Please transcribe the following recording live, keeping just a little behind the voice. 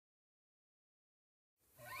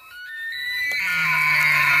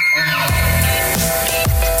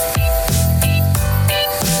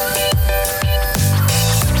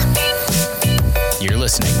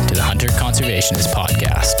Conservationist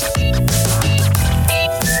Podcast.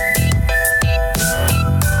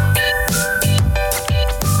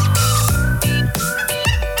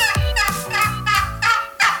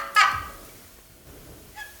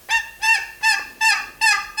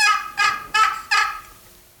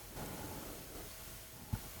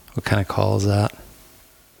 What kind of call is that?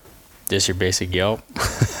 Just your basic yelp.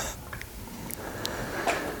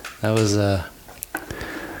 That was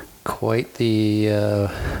quite the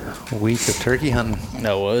week of turkey hunting.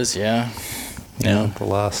 That was, yeah. Yeah, the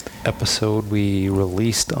last episode we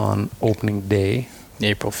released on opening day.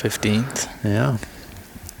 April 15th. Yeah.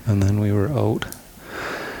 And then we were out.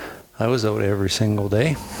 I was out every single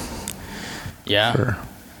day. Yeah.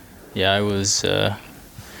 Yeah, I was, I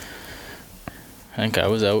think I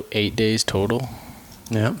was out 8 days total.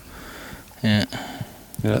 Yeah. Yeah.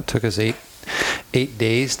 Yeah, it took us eight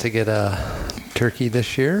days to get a turkey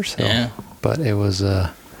this year. So, Yeah. But it was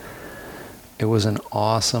an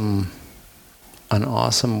awesome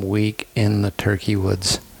week in the turkey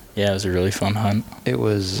woods. Yeah, it was a really fun hunt. It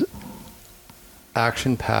was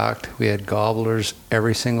action packed. We had gobblers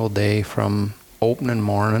every single day from opening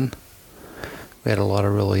morning. We had a lot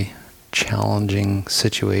of really challenging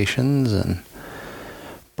situations and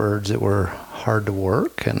birds that were hard to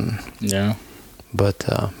work, and Yeah.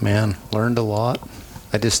 but man, learned a lot.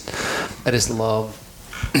 I just love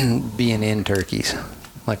being in turkeys.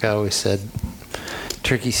 Like I always said,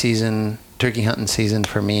 turkey hunting season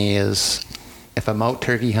for me is, if I'm out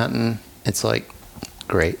turkey hunting, it's like,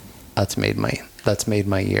 great, that's made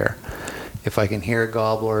my year. If I can hear a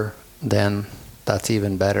gobbler, then that's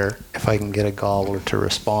even better. If I can get a gobbler to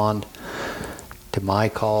respond to my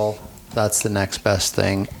call, that's the next best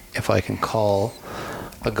thing. If I can call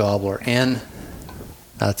a gobbler in,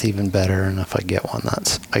 that's even better. And if I get one,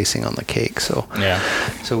 that's icing on the cake. So Yeah.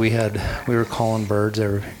 so we were calling birds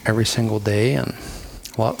every single day, and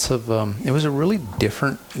lots of it was a really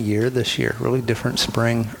different year this year, really different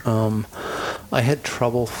spring. I had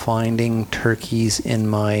trouble finding turkeys in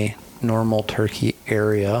my normal turkey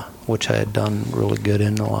area, which I had done really good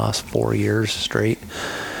in the last 4 years straight.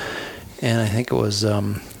 And I think it was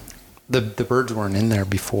the birds weren't in there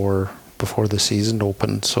before the season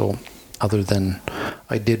opened. So other than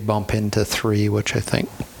I did bump into 3, which I think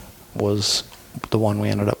was the one we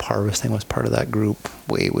ended up harvesting, was part of that group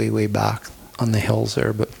way back on the hills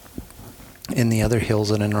there. But in the other hills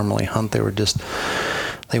that I normally hunt, they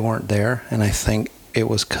weren't there. And I think it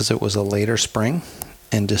was because it was a later spring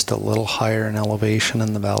and just a little higher in elevation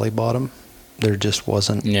in the valley bottom. There just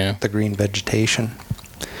wasn't the green vegetation.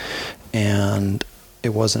 And it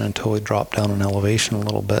wasn't until we dropped down in elevation a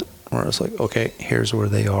little bit where it was like, okay, here's where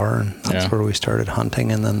they are. And that's where we started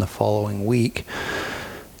hunting. And then the following week,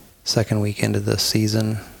 second week into the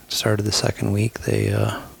season, started the second week, they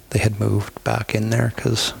had moved back in there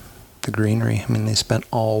because the greenery, I mean, they spent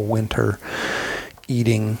all winter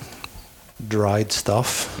eating dried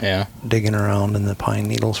stuff, digging around in the pine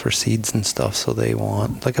needles for seeds and stuff. So they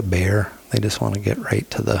want, like a bear, they just want to get right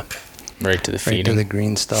to the feeding, right to the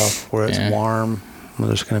green stuff where it's warm.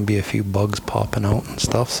 There's going to be a few bugs popping out and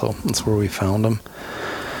stuff, so that's where we found them.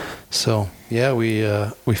 So yeah,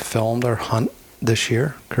 we filmed our hunt this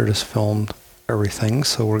year. Curtis filmed everything,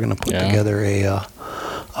 so we're going to put together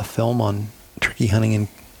a film on turkey hunting in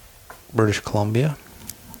British Columbia,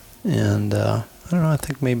 and I don't know, I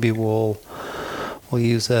think maybe we'll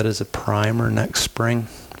use that as a primer next spring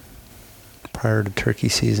prior to turkey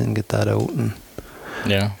season, get that out, and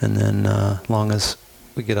then as long as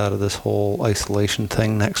we get out of this whole isolation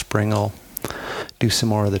thing next spring, I'll do some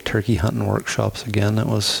more of the turkey hunting workshops again. It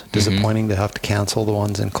was disappointing to have to cancel the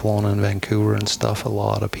ones in Kelowna and Vancouver and stuff. A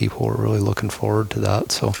lot of people were really looking forward to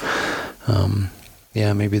that. So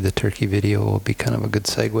maybe the turkey video will be kind of a good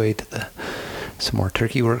segue to some more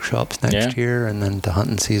turkey workshops next year, and then to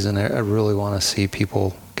hunting season. I really want to see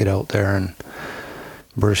people get out there in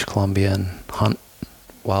British Columbia and hunt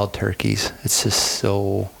wild turkeys. It's just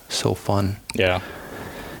so fun. Yeah.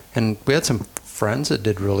 And we had some friends that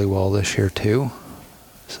did really well this year too.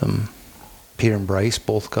 Some Peter and Bryce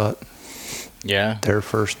both got their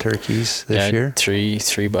first turkeys this year.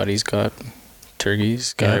 Three buddies got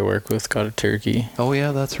turkeys. Guy I work with got a turkey. Oh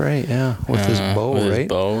yeah, that's right. Yeah, with his bow, with right? His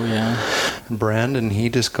bow, yeah. Brandon, he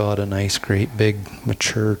just got a nice, great, big,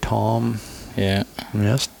 mature tom. Yeah.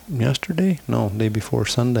 Yesterday? No, day before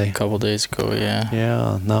Sunday. A couple days ago, yeah.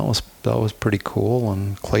 Yeah, and that was pretty cool.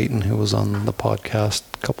 And Clayton, who was on the podcast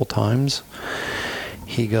a couple times,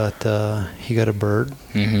 he got a bird.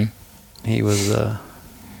 Mm-hmm.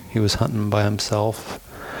 He was hunting by himself.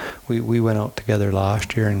 We went out together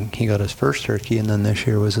last year, and he got his first turkey, and then this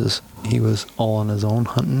year he was all on his own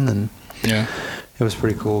hunting, and Yeah. it was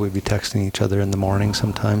pretty cool. We'd be texting each other in the morning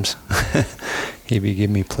sometimes. He'd be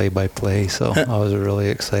giving me play-by-play, so I was really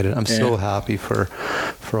excited. I'm so happy for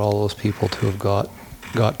all those people to have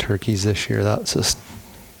got turkeys this year. That's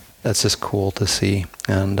just cool to see,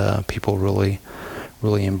 and people really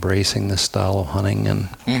embracing this style of hunting and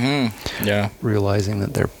realizing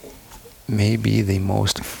that they're maybe the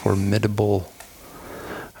most formidable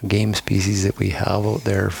game species that we have out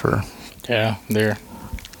there.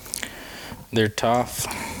 They're tough.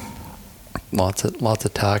 Lots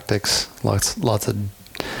of tactics, lots of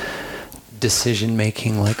decision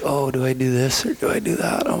making, like, oh, do I do this or do I do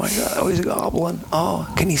that? Oh my god, oh, he's gobbling.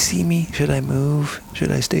 Oh, can he see me? Should I move?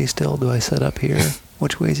 Should I stay still? Do I set up here?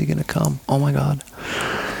 Which way is he gonna come? Oh my god.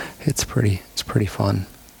 It's pretty fun.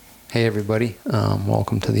 Hey everybody,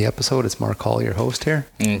 welcome to the episode. It's Mark Hall, your host here.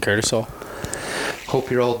 And Curtis Hall.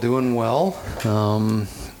 Hope you're all doing well.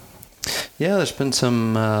 Yeah, there's been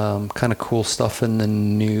some kind of cool stuff in the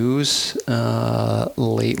news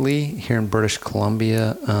lately here in British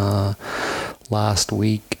Columbia. Last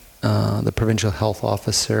week, the provincial health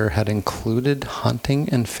officer had included hunting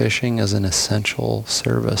and fishing as an essential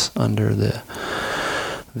service under the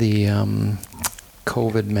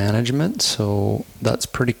COVID management. So that's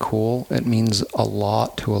pretty cool. It means a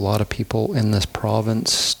lot to a lot of people in this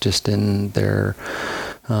province, just in their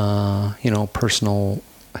personal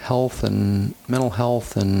health and mental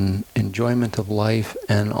health and enjoyment of life,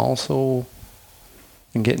 and also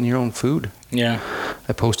in getting your own food. Yeah.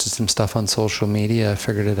 I posted some stuff on social media. I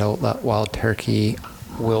figured it out that wild turkey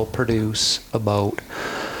will produce about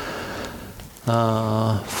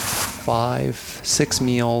 6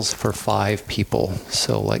 meals for 5 people.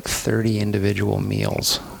 So like 30 individual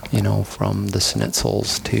meals, from the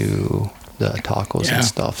schnitzels to the tacos and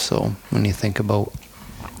stuff. So when you think about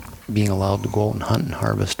being allowed to go out and hunt and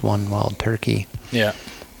harvest one wild turkey,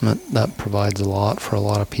 that provides a lot for a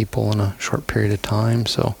lot of people in a short period of time.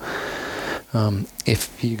 So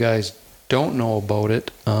if you guys don't know about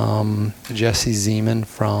it, Jesse Zeman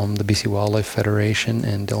from the BC Wildlife Federation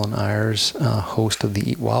and Dylan Ayers, host of the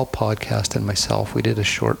Eat Wild podcast, and myself, we did a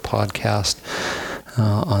short podcast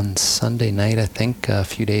on Sunday night, I think, a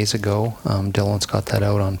few days ago. Dylan's got that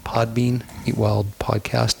out on Podbean, Eat Wild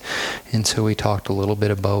podcast. And so we talked a little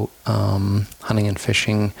bit about hunting and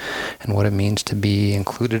fishing and what it means to be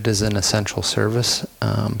included as an essential service.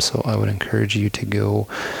 So I would encourage you to go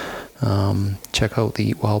check out the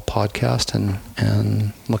Eat Wild podcast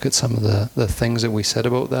and look at some of the things that we said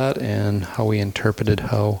about that and how we interpreted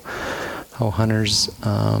how hunters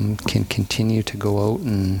can continue to go out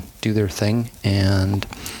and do their thing and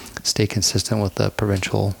stay consistent with the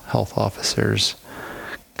provincial health officer's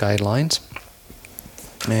guidelines.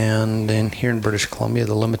 And here in British Columbia,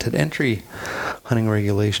 the limited entry hunting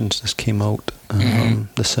regulations just came out,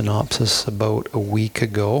 the synopsis about a week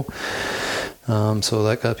ago. So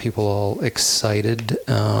that got people all excited.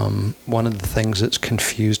 One of the things that's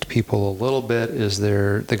confused people a little bit is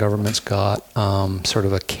the government's got sort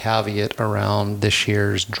of a caveat around this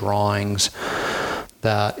year's drawings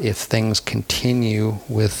that if things continue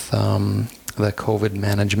with the COVID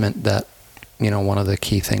management, that one of the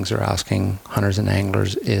key things they're asking hunters and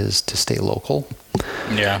anglers is to stay local.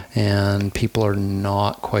 Yeah. And people are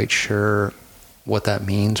not quite sure what that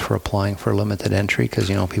means for applying for limited entry, because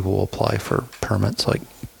people will apply for permits like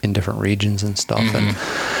in different regions and stuff. And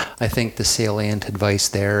I think the salient advice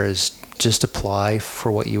there is just apply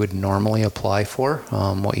for what you would normally apply for,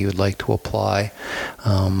 what you would like to apply.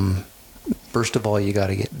 First of all, you got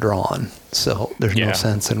to get drawn, so there's no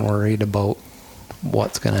sense in worried about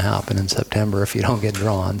what's going to happen in September if you don't get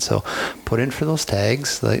drawn. So put in for those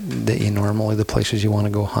tags that you normally, the places you want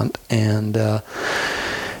to go hunt, and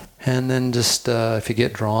then just if you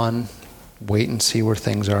get drawn, wait and see where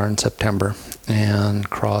things are in September and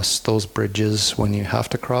cross those bridges when you have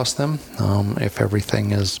to cross them. If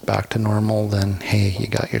everything is back to normal, then hey, you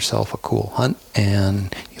got yourself a cool hunt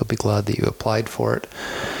and you'll be glad that you applied for it.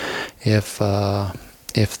 If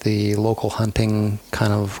the local hunting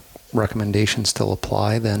kind of recommendations still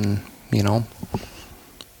apply, then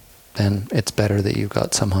then it's better that you've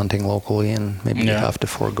got some hunting locally, and maybe you have to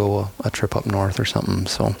forego a trip up north or something.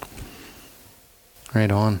 So right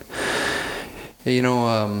on.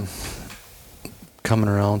 Coming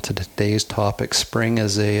around to today's topic, spring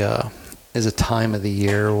is a time of the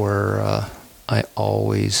year where I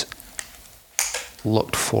always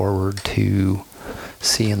looked forward to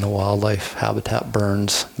seeing the wildlife habitat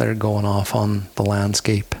burns that are going off on the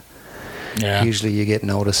landscape. Yeah. Usually you get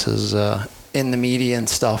notices in the media and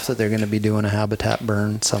stuff that they're going to be doing a habitat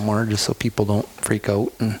burn somewhere, just so people don't freak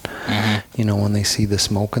out and when they see the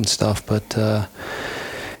smoke and stuff. But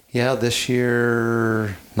Yeah, this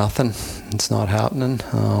year, nothing. It's not happening.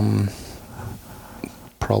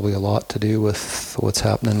 Probably a lot to do with what's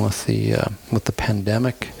happening with the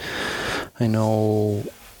pandemic. I know,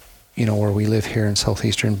 where we live here in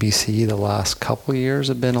southeastern BC, the last couple of years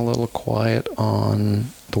have been a little quiet on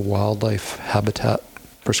the wildlife habitat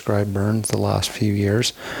prescribed burns the last few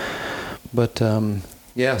years. But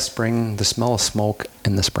yeah, spring, the smell of smoke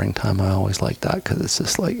in the springtime, I always like that, because it's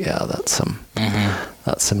just like, yeah, that's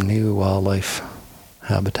some new wildlife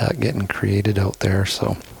habitat getting created out there.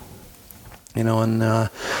 So, and so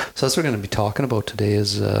that's what we're going to be talking about today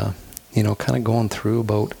is, kind of going through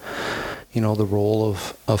about, the role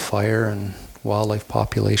of fire and wildlife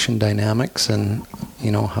population dynamics, and,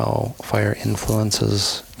 how fire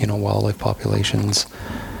influences, wildlife populations.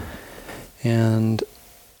 And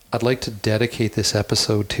I'd like to dedicate this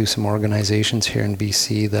episode to some organizations here in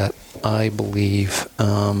BC that I believe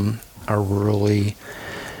are really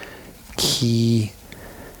key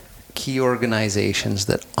organizations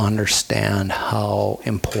that understand how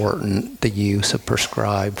important the use of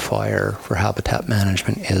prescribed fire for habitat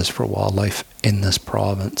management is for wildlife in this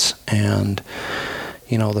province. And,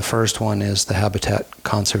 the first one is the Habitat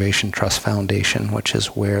Conservation Trust Foundation, which is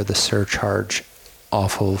where the surcharge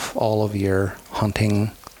off of all of your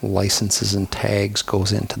hunting licenses and tags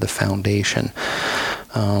goes into the foundation.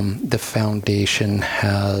 The foundation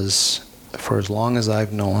has, for as long as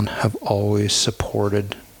I've known, have always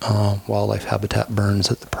supported wildlife habitat burns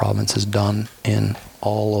that the province has done in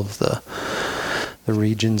all of the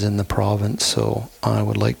regions in the province. So I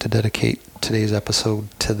would like to dedicate today's episode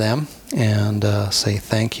to them and say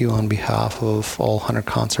thank you on behalf of all hunter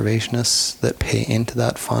conservationists that pay into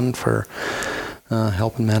that fund for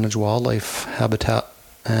helping manage wildlife habitat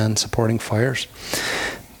and supporting fires.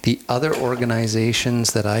 The other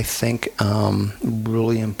organizations that I think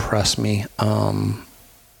really impress me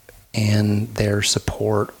in their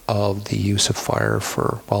support of the use of fire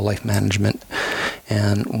for wildlife management,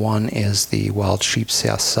 and one is the Wild Sheep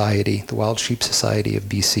Society, the Wild Sheep Society of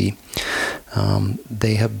BC.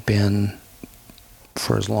 They have been,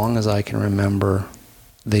 for as long as I can remember,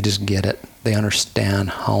 they just get it. They understand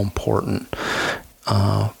how important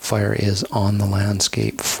fire is on the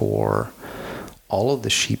landscape for all of the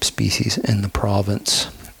sheep species in the province.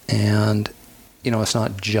 And it's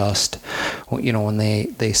not just, when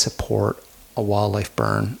they support a wildlife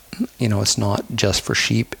burn, it's not just for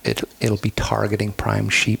sheep. It'll be targeting prime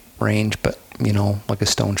sheep range, but like a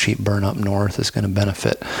stone sheep burn up north is going to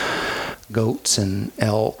benefit goats and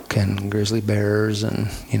elk and grizzly bears and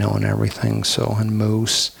and everything. So, and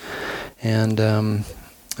moose. And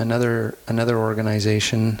another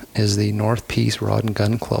organization is the North Peace Rod and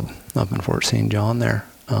Gun Club up in Fort St. John there.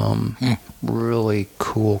 Really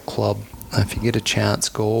cool club. If you get a chance,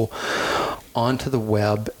 go onto the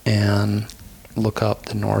web and look up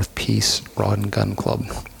the North Peace Rod and Gun Club.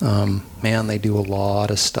 Man, they do a lot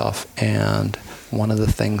of stuff, and one of the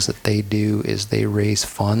things that they do is they raise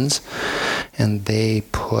funds, and they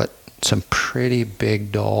put some pretty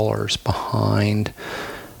big dollars behind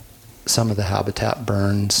some of the habitat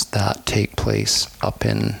burns that take place up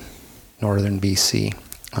in northern BC.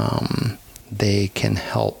 They can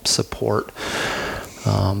help support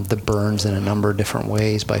the burns in a number of different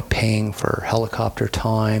ways by paying for helicopter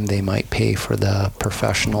time. They might pay for the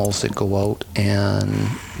professionals that go out and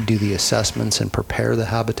do the assessments and prepare the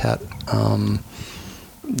habitat,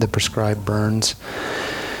 the prescribed burns.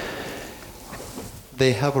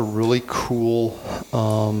 They have a really cool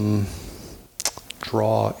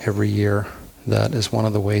draw every year. That is one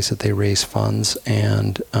of the ways that they raise funds,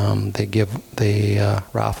 and they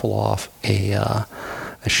raffle off a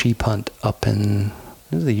sheep hunt up in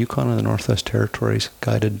the Yukon and the Northwest Territories,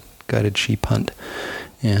 guided sheep hunt,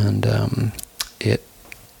 and the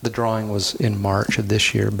drawing was in March of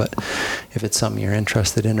this year. But if it's something you're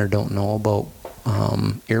interested in or don't know about,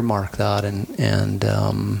 earmark that and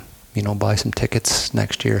buy some tickets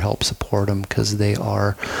next year. Help support them, because they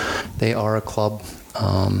are a club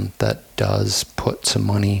that does put some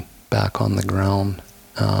money back on the ground,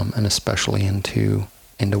 and especially into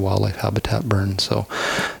wildlife habitat burns. So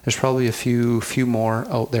there's probably a few more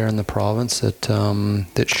out there in the province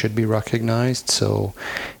that should be recognized. So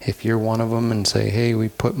if you're one of them and say, hey, we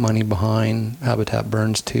put money behind habitat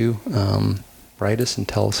burns too, write us and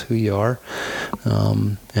tell us who you are.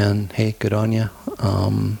 And hey, good on you.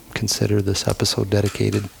 Consider this episode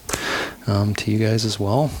dedicated to you guys as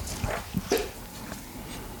well.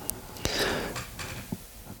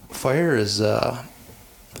 Fire is a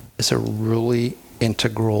really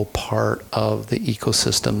integral part of the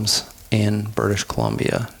ecosystems in British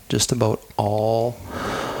Columbia. Just about all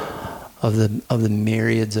of the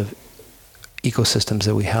myriads of ecosystems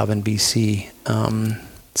that we have in BC,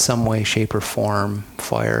 some way, shape, or form,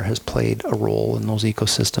 fire has played a role in those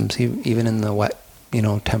ecosystems. Even in the wet,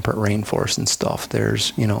 temperate rainforest and stuff,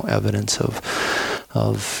 there's evidence of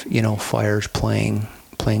fires playing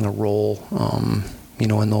a role,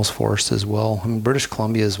 in those forests as well. I mean, British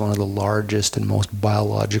Columbia is one of the largest and most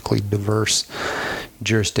biologically diverse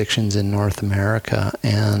jurisdictions in North America,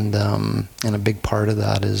 and a big part of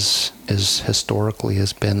that is historically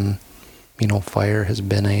has been, fire has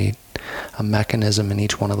been a mechanism in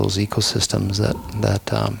each one of those ecosystems that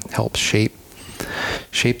helps shape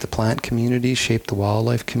the plant communities, shape the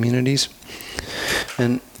wildlife communities.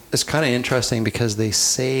 And it's kind of interesting because they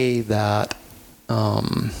say that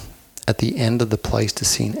at the end of the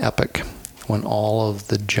Pleistocene epoch, when all of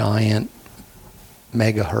the giant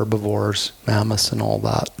mega herbivores, mammoths and all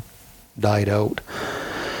that, died out,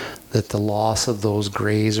 that the loss of those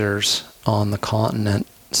grazers on the continent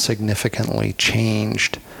significantly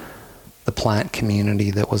changed the plant community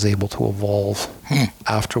that was able to evolve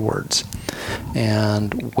afterwards.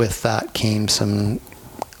 And with that came some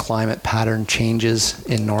climate pattern changes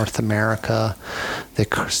in North America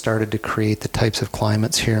that started to create the types of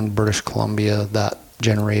climates here in British Columbia that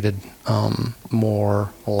generated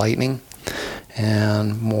more lightning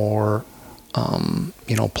and more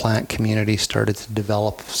plant communities started to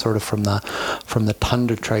develop sort of from the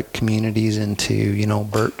tundra type communities into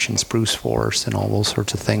birch and spruce forests and all those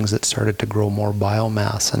sorts of things that started to grow more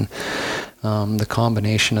biomass. And the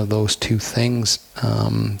combination of those two things,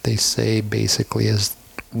 they say basically is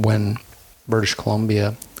when British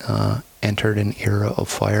Columbia entered an era of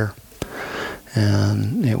fire.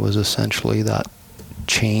 And it was essentially that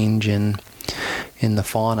change in the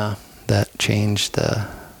fauna that changed the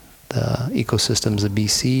ecosystems of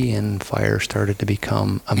BC, and fire started to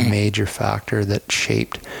become a major factor that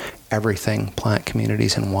shaped everything, plant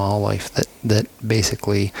communities and wildlife, that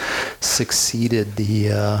basically succeeded the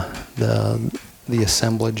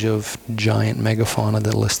assemblage of giant megafauna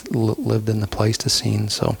that lived in the Pleistocene.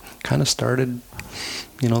 So kind of started,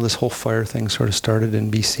 this whole fire thing sort of started in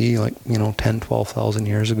BC 10,000-12,000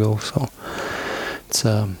 years ago. So it's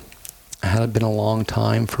had been a long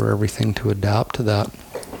time for everything to adapt to that.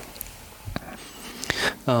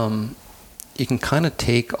 You can kind of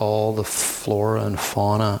take all the flora and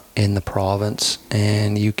fauna in the province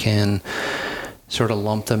and you can sort of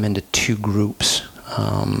lump them into two groups,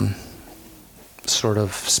 sort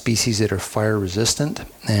of species that are fire resistant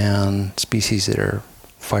and species that are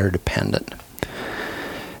fire dependent.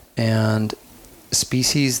 And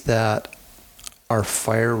species that are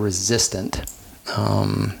fire resistant,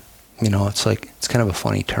 it's kind of a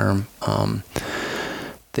funny term.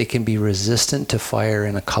 They can be resistant to fire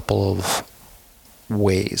in a couple of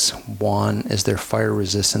ways. One is their fire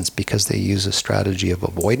resistance because they use a strategy of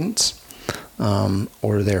avoidance,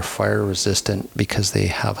 or they're fire resistant because they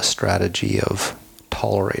have a strategy of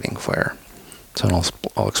tolerating fire. So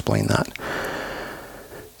I'll explain that.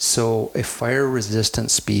 So a fire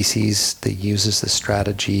resistant species that uses the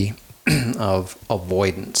strategy of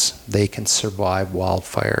avoidance, they can survive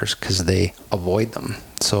wildfires because they avoid them.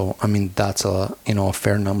 So, that's a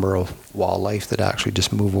fair number of wildlife that actually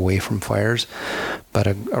just move away from fires. But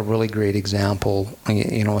a really great example,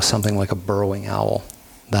 is something like a burrowing owl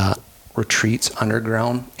that retreats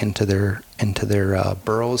underground into their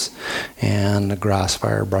burrows, and the grass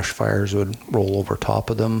fire, brush fires would roll over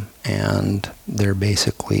top of them, and they're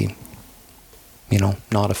basically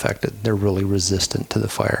not affected. They're really resistant to the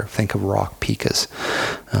fire. Think of rock pikas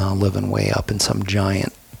living way up in some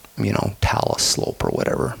giant, talus slope or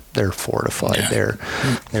whatever. They're fortified. Yeah.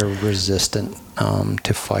 They're resistant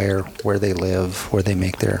to fire where they live, where they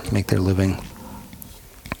make their living.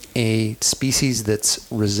 A species that's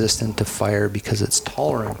resistant to fire because it's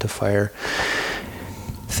tolerant to fire.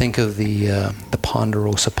 Think of the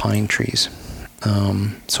ponderosa pine trees.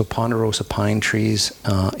 So ponderosa pine trees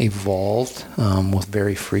evolved with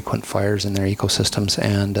very frequent fires in their ecosystems,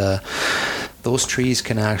 and those trees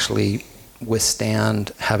can actually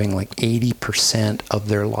withstand having like 80% of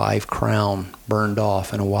their live crown burned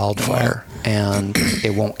off in a wildfire, and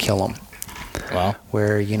it won't kill them. Wow.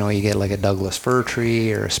 Where, you get like a Douglas fir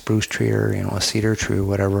tree or a spruce tree or, a cedar tree or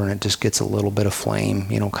whatever, and it just gets a little bit of flame,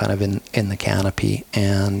 kind of in the canopy,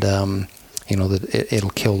 and it'll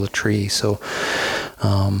kill the tree. So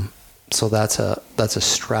that's a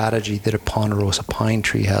strategy that a ponderosa pine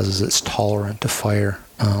tree has, is it's tolerant to fire.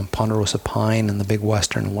 Ponderosa pine and the big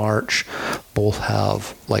western larch both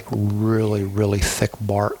have like really, really thick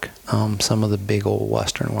bark. Some of the big old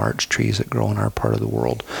western larch trees that grow in our part of the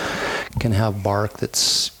world can have bark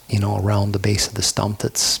that's, around the base of the stump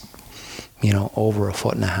that's over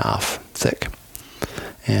 1.5 feet thick.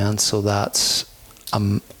 And so that's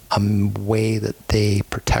a way that they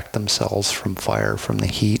protect themselves from fire, from the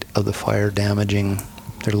heat of the fire damaging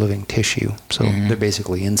their living tissue. So they're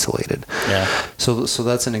basically insulated. Yeah. So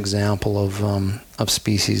that's an example of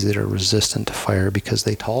species that are resistant to fire because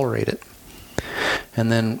they tolerate it.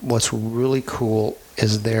 And then what's really cool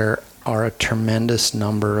is there are a tremendous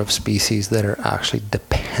number of species that are actually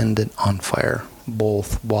dependent on fire,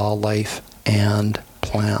 both wildlife and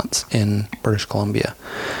plants in British Columbia.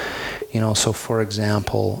 So for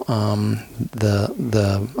example,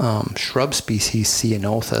 the shrub species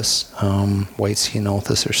Ceanothus, white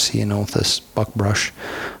ceanothus or ceanothus buckbrush,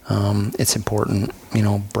 it's important,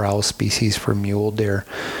 browse species for mule deer.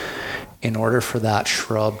 In order for that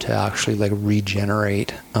shrub to actually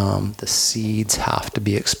regenerate, the seeds have to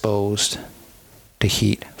be exposed to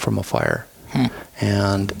heat from a fire.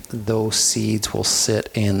 And those seeds will sit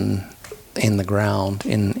in the ground,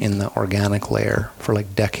 in the organic layer for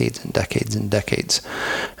decades and decades and decades.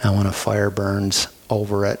 And when a fire burns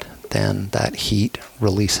over it, then that heat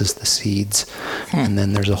releases the seeds, and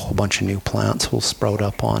then there's a whole bunch of new plants will sprout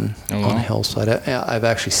up on a hillside. I've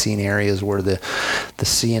actually seen areas where the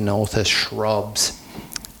ceanothus shrubs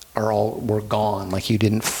were gone. You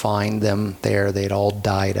didn't find them there; they'd all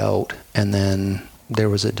died out, and then there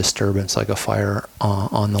was a disturbance, like a fire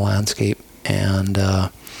on the landscape, and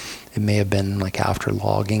it may have been after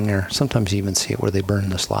logging, or sometimes you even see it where they burn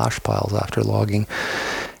the slash piles after logging.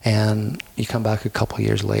 And you come back a couple of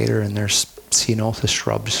years later and there's ceanothus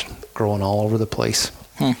shrubs growing all over the place.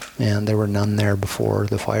 And there were none there before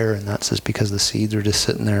the fire, and that's just because the seeds are just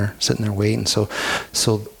sitting there waiting. So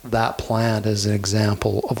that plant is an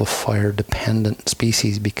example of a fire-dependent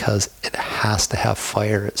species because it has to have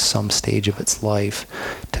fire at some stage of its life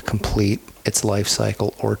to complete its life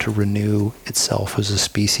cycle or to renew itself as a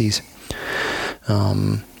species.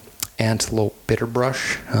 Antelope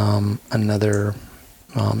bitterbrush, another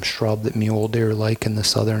shrub that mule deer like in the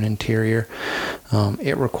southern interior.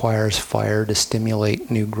 It requires fire to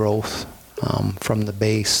stimulate new growth from the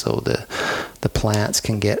base, so the plants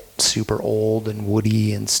can get super old and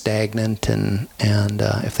woody and stagnant, and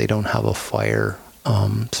if they don't have a fire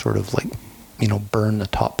burn the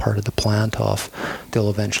top part of the plant off, they'll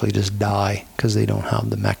eventually just die because they don't have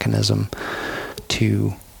the mechanism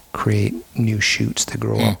to create new shoots to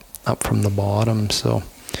grow up from the bottom. So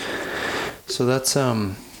that's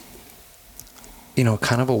kind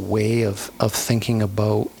of a way of thinking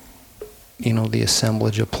about the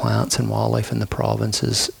assemblage of plants and wildlife in the province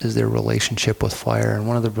is their relationship with fire. And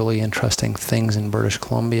one of the really interesting things in British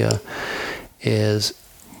Columbia is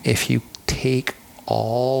if you take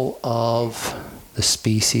all of the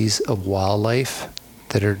species of wildlife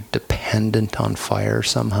that are dependent on fire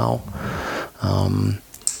somehow,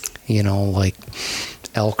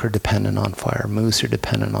 elk are dependent on fire, moose are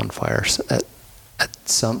dependent on fire. A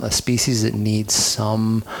species that needs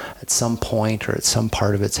at some point or at some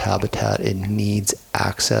part of its habitat, it needs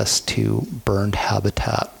access to burned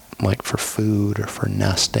habitat, like for food or for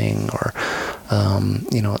nesting or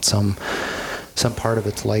at some part of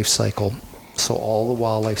its life cycle. So all the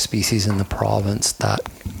wildlife species in the province that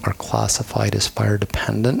are classified as fire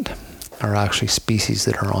dependent are actually species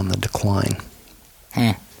that are on the decline.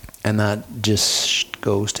 And that just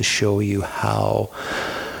goes to show you how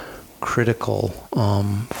critical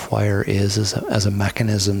fire is as a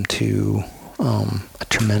mechanism to a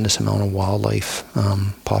tremendous amount of wildlife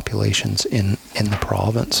populations in the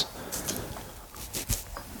province.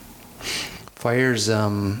 Fires,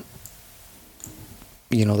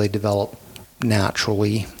 they develop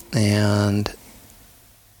naturally, and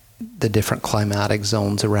the different climatic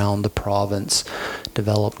zones around the province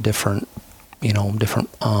develop different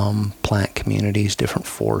plant communities, different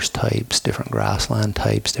forest types, different grassland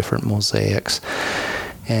types, different mosaics.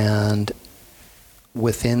 And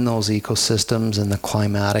within those ecosystems and the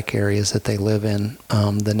climatic areas that they live in,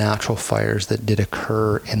 the natural fires that did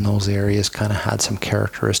occur in those areas kind of had some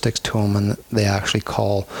characteristics to them, and they actually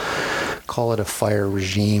call it a fire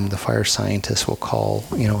regime. The fire scientists will call,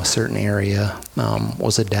 a certain area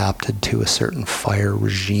was adapted to a certain fire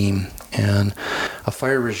regime. And a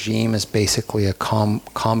fire regime is basically a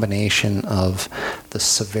combination of the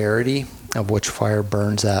severity of which fire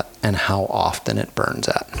burns at and how often it burns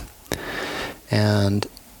at. And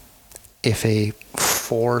if a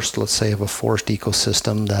forest, let's say of a forest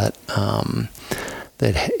ecosystem that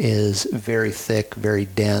is very thick, very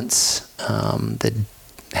dense, that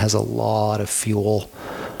has a lot of fuel,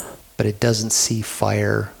 but it doesn't see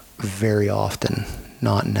fire very often,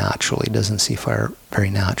 not naturally, doesn't see fire very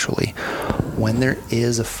naturally. when there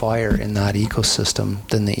is a fire in that ecosystem,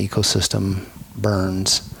 then the ecosystem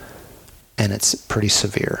burns, and it's pretty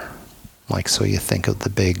severe. Like, so you think of the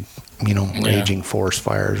big, raging forest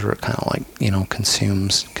fires where it kind of like,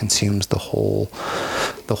 consumes the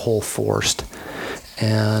whole forest.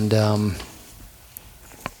 And, and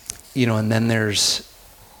then there's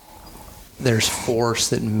forests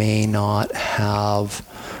that may not have,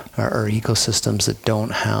 or ecosystems that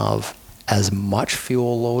don't have as much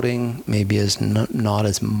fuel loading, maybe not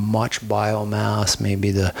as much biomass. Maybe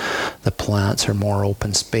the plants are more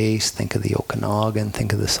open space. Think of the Okanagan,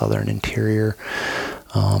 think of the southern interior,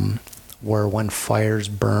 where when fires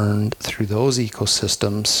burned through those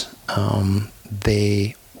ecosystems,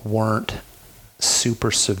 they weren't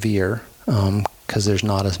super severe because there's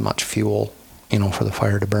not as much fuel for the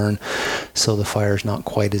fire to burn. So the fire's not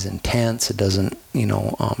quite as intense. It doesn't,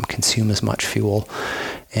 consume as much fuel.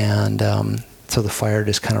 And so the fire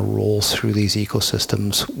just kind of rolls through these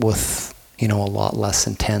ecosystems with, a lot less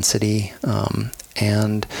intensity.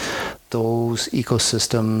 And those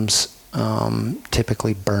ecosystems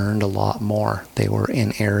typically burned a lot more. They were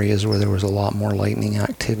in areas where there was a lot more lightning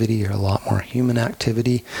activity or a lot more human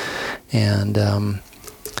activity. And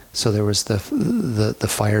so there was the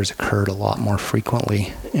fires occurred a lot more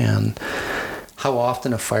frequently. And how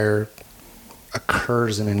often a fire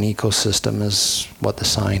occurs in an ecosystem is what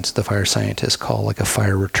the fire scientists call like a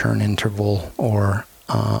fire return interval or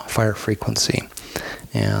fire frequency.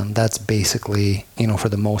 And that's basically, for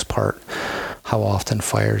the most part, how often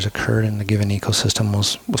fires occurred in a given ecosystem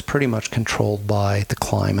was pretty much controlled by the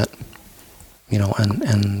climate,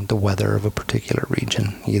 and the weather of a particular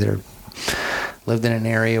region. Either lived in an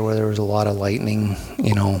area where there was a lot of lightning,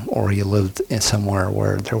 or you lived in somewhere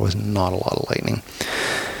where there was not a lot of lightning.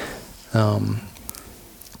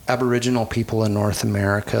 Aboriginal people in North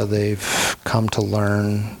America, they've come to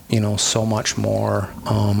learn, so much more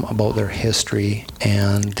about their history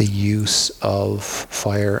and the use of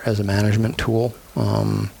fire as a management tool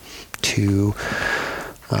to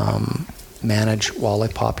manage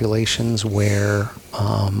wildlife populations where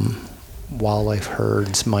wildlife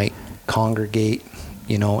herds might congregate,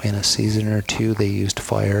 in a season or two. They used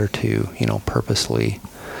fire to, purposely,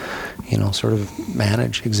 sort of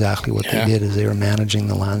manage exactly what they did as they were managing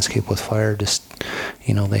the landscape with fire. Just,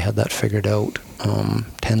 they had that figured out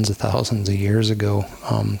tens of thousands of years ago.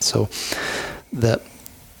 So that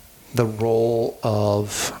the role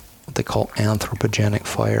of what they call anthropogenic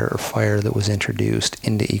fire, or fire that was introduced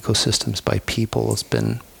into ecosystems by people, has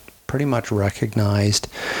been pretty much recognized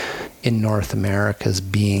in North America as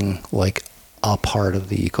being like a part of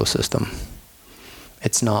the ecosystem.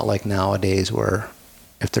 It's not like nowadays where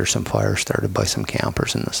if there's some fire started by some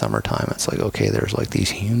campers in the summertime, it's like, okay, there's like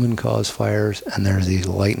these human-caused fires and there's these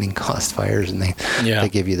lightning-caused fires, and they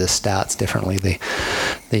give you the stats differently. The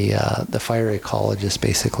fire ecologists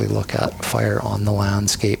basically look at fire on the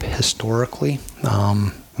landscape historically,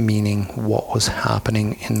 meaning what was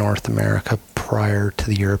happening in North America prior to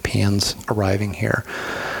the Europeans arriving here,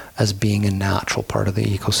 as being a natural part of the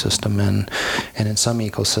ecosystem. And in some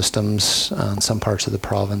ecosystems, in some parts of the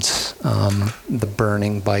province, the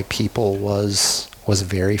burning by people was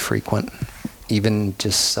very frequent. Even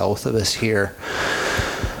just south of us here,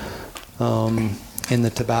 in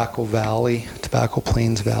the Tobacco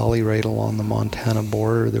Plains Valley, right along the Montana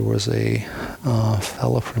border, there was a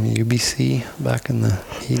fellow from UBC back in the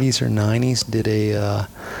 80s or 90s,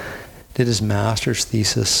 did his master's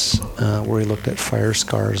thesis where he looked at fire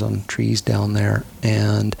scars on trees down there,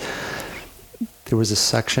 and there was a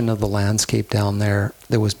section of the landscape down there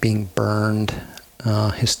that was being burned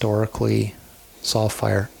historically, saw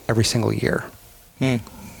fire every single year.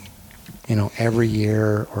 Every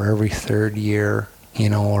year or every third year,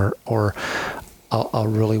 or a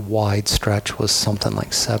really wide stretch was something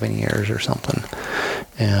like 7 years or something.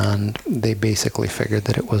 And they basically figured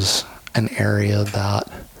that it was an area that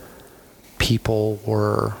people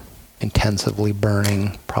were intensively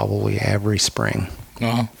burning probably every spring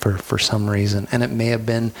for some reason. And it may have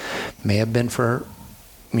been for,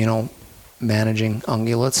 managing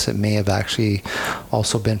ungulates. It may have actually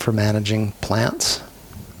also been for managing plants,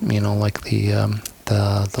 like the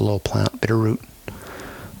little plant bitterroot,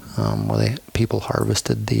 where people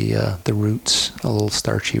harvested the roots, a little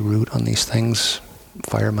starchy root on these things.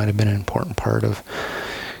 Fire might have been an important part of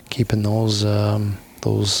keeping those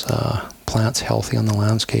plants healthy on the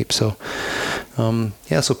landscape. So,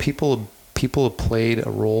 so people have played a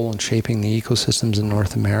role in shaping the ecosystems in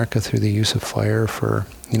North America through the use of fire for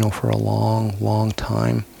a long, long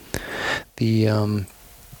time. These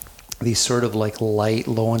sort of like light,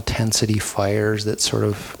 low intensity fires that sort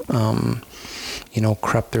of,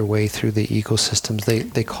 crept their way through the ecosystems.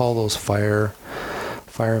 They call those fire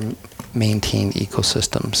maintained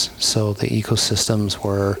ecosystems. So the ecosystems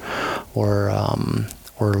were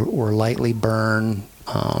lightly burned,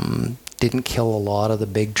 didn't kill a lot of the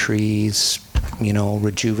big trees,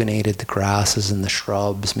 rejuvenated the grasses and the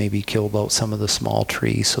shrubs, maybe killed out some of the small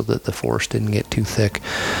trees so that the forest didn't get too thick.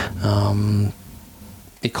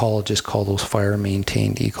 Ecologists call those fire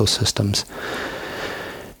maintained ecosystems.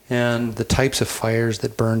 And the types of fires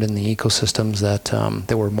that burned in the ecosystems that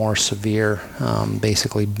were more severe,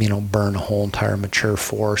 basically, burn a whole entire mature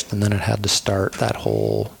forest, and then it had to start that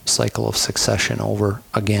whole cycle of succession over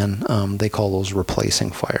again. They call those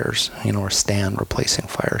replacing fires, or stand replacing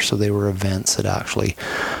fires. So they were events that actually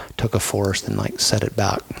took a forest and set it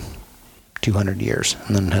back 200 years,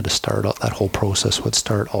 and then had to start out. That whole process would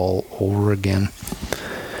start all over again.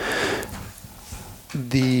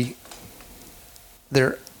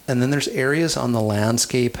 And then there's areas on the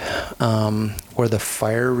landscape where the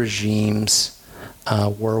fire regimes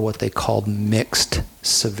were what they called mixed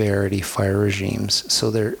severity fire regimes.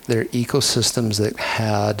 So they're ecosystems that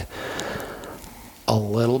had a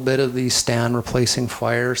little bit of these stand replacing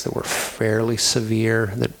fires that were fairly severe,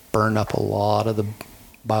 that burned up a lot of the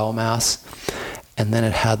biomass. And then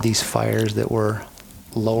it had these fires that were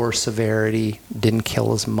lower severity, didn't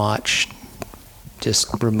kill as much,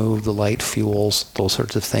 just remove the light fuels, those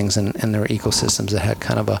sorts of things, and there are ecosystems that had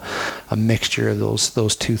kind of a mixture of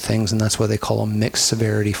those two things, and that's why they call them mixed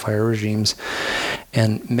severity fire regimes.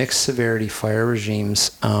 And mixed severity fire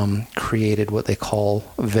regimes created what they call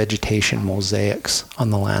vegetation mosaics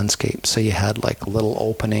on the landscape. So you had little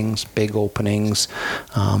openings, big openings,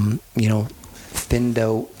 thinned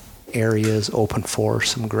out areas, open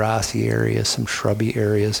forest, some grassy areas, some shrubby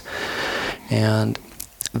areas, and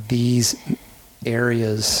these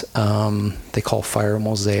areas they call fire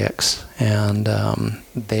mosaics, and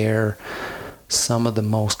they're some of the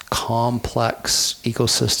most complex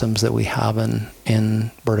ecosystems that we have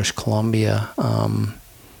in British Columbia.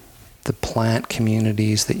 The plant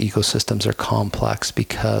communities, the ecosystems are complex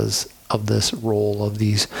because of this role of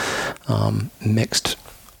these mixed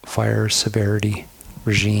fire severity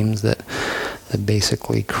regimes that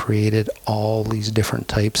basically created all these different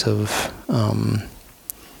types of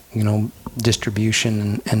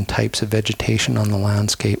distribution and types of vegetation on the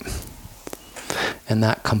landscape. And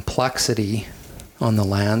that complexity on the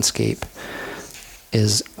landscape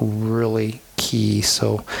is really key.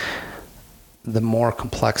 So the more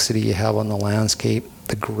complexity you have on the landscape,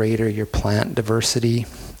 the greater your plant diversity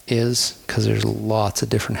is, because there's lots of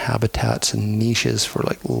different habitats and niches for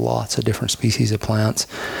lots of different species of plants.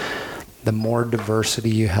 The more diversity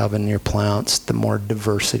you have in your plants, the more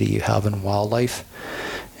diversity you have in wildlife.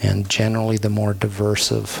 And generally, the more diverse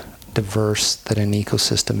that an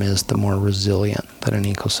ecosystem is, the more resilient that an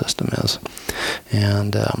ecosystem is.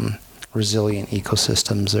 And resilient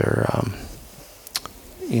ecosystems are,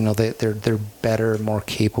 they're better, more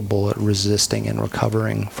capable at resisting and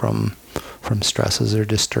recovering from stresses or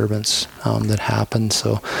disturbance that happen.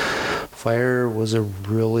 So, fire was a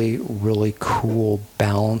really, really cool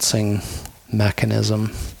balancing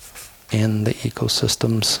mechanism in the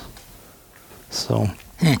ecosystems. So.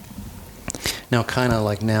 Now,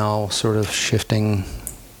 now sort of shifting,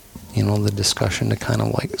 the discussion to kind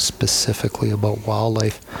of specifically about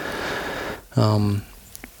wildlife. The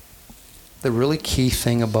really key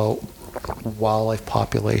thing about wildlife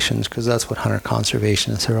populations, because that's what hunter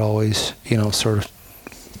conservationists are always, sort of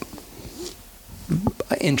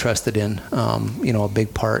interested in, a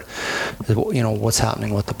big part is, what's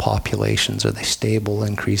happening with the populations. Are they stable,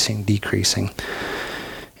 increasing, decreasing?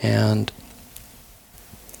 And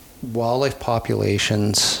wildlife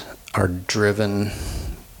populations are driven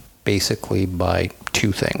basically by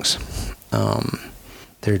two things.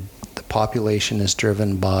 The population is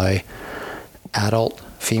driven by adult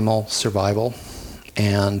female survival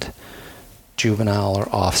and juvenile or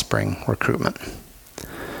offspring recruitment.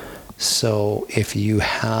 So if you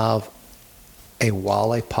have a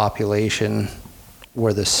wildlife population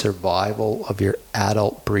where the survival of your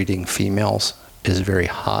adult breeding females is very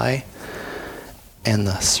high, and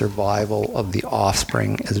the survival of the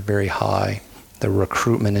offspring is very high, the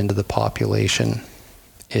recruitment into the population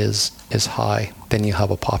is high, then you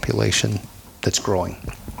have a population that's growing.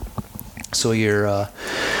 So your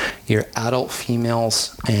adult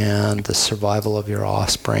females and the survival of your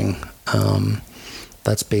offspring,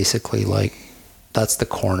 that's basically that's the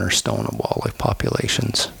cornerstone of wildlife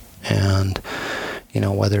populations. And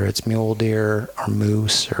whether it's mule deer or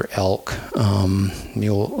moose or elk,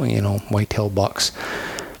 whitetail bucks,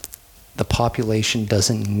 the population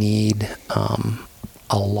doesn't need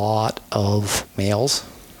a lot of males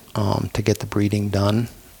to get the breeding done.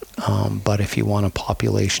 But if you want a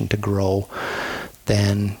population to grow,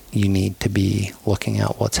 then you need to be looking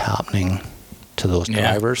at what's happening to those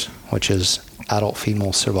drivers, which is adult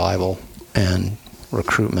female survival and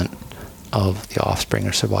recruitment of the offspring,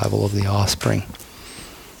 or survival of the offspring.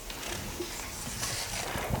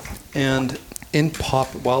 And in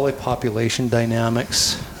wildlife population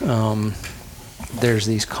dynamics, there's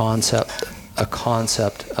a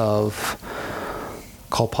concept of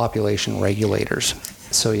called population regulators.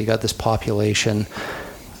 So you got this population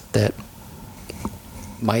that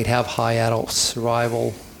might have high adult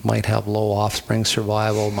survival, might have low offspring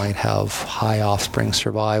survival, might have high offspring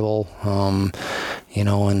survival, and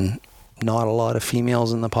not a lot of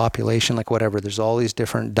females in the population, like whatever. There's all these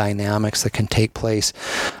different dynamics that can take place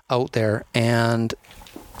out there, and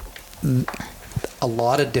a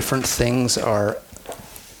lot of different things are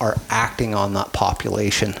acting on that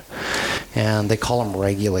population, and they call them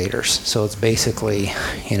regulators. So it's basically,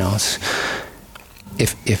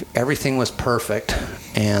 if everything was perfect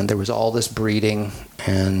and there was all this breeding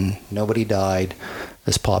and nobody died,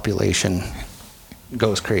 this population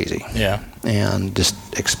goes crazy. Yeah. And just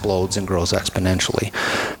explodes and grows exponentially.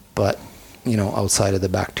 But, outside of the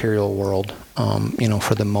bacterial world,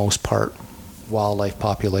 for the most part, wildlife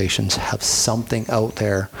populations have something out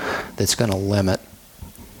there that's going to limit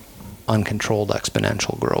uncontrolled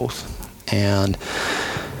exponential growth. And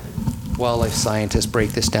wildlife scientists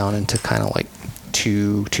break this down into kind of like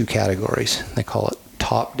two categories. They call it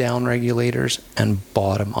top-down regulators and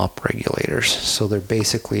bottom-up regulators. So they're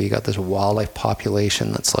basically, you got this wildlife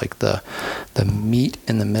population that's like the meat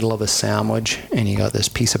in the middle of a sandwich, and you got this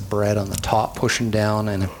piece of bread on the top pushing down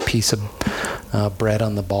and a piece of bread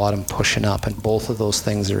on the bottom pushing up, and both of those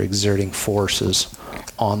things are exerting forces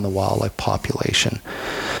on the wildlife population.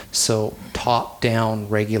 So top-down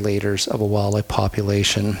regulators of a wildlife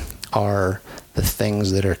population are the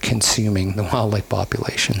things that are consuming the wildlife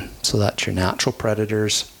population. So that's your natural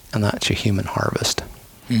predators, and that's your human harvest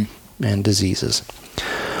and diseases.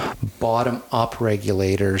 Bottom-up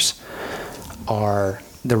regulators are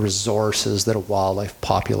the resources that a wildlife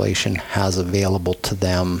population has available to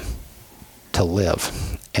them to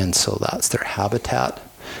live. And so that's their habitat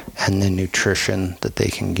and the nutrition that they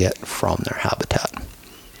can get from their habitat.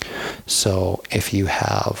 So if you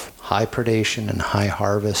have high predation and high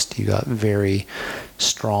harvest, you got very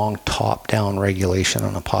strong top-down regulation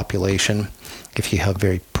on a population. If you have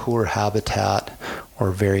very poor habitat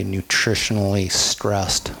or very nutritionally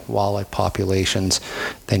stressed wildlife populations,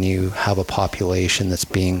 then you have a population that's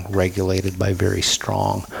being regulated by very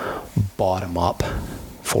strong bottom-up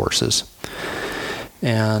forces.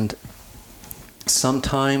 And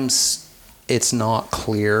sometimes it's not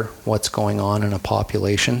clear what's going on in a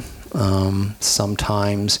population.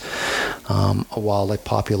 Sometimes a wildlife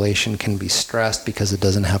population can be stressed because it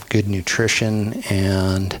doesn't have good nutrition,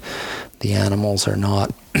 and the animals are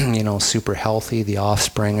not, super healthy. The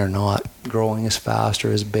offspring are not growing as fast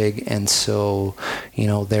or as big, and so,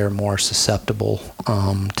 they're more susceptible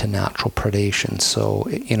to natural predation. So,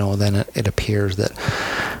 then it appears that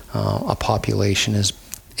a population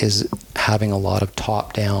is having a lot of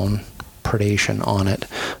top-down predation on it,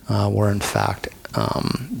 where in fact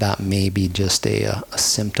that may be just a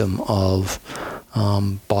symptom of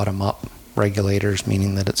bottom-up regulators,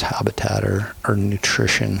 meaning that its habitat or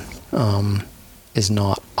nutrition is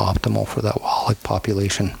not optimal for that wildlife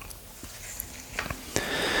population.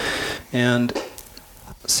 And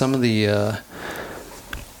some of the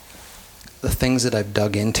things that I've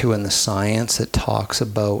dug into in the science that talks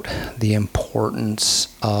about the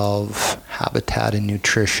importance of habitat and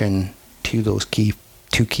nutrition to those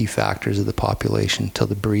two key factors of the population, to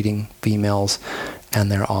the breeding females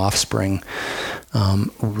and their offspring,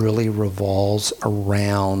 really revolves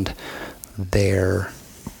around their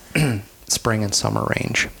spring and summer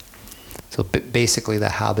range. So basically the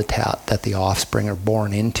habitat that the offspring are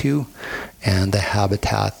born into and the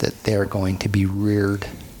habitat that they're going to be reared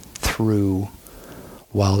through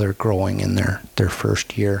while they're growing in their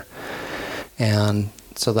first year. And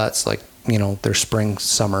so that's like, their spring,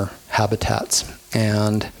 summer habitats.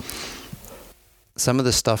 And some of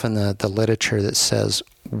the stuff in the literature that says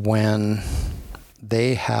when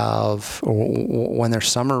they have, or when their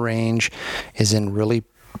summer range is in really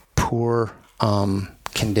poor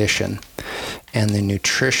condition, and the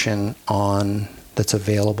nutrition that's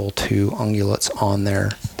available to ungulates on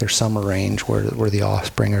their summer range where the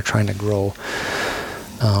offspring are trying to grow,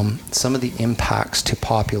 some of the impacts to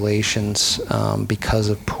populations because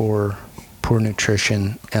of poor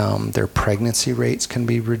nutrition, their pregnancy rates can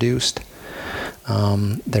be reduced.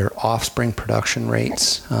 Their offspring production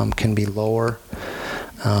rates can be lower.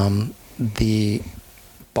 The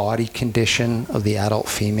body condition of the adult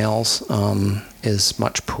females is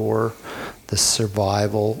much poorer. The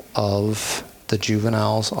survival of the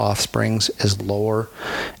juveniles' offsprings is lower,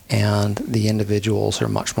 and the individuals are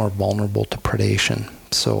much more vulnerable to predation.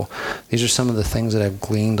 So these are some of the things that I've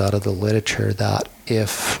gleaned out of the literature, that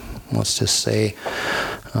if, let's just say,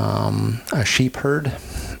 a sheep herd,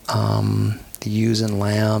 the ewes and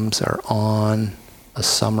lambs are on a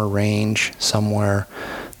summer range somewhere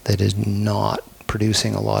that is not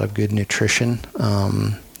producing a lot of good nutrition,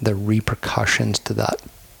 the repercussions to that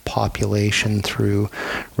population through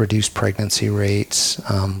reduced pregnancy rates,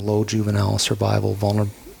 low juvenile survival,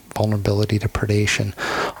 vulnerability to predation,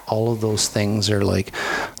 all of those things are like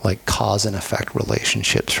cause and effect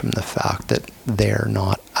relationships from the fact that they're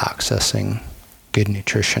not accessing good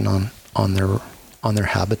nutrition on their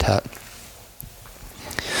habitat.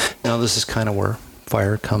 Now this is kind of where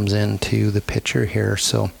fire comes into the picture here.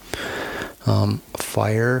 So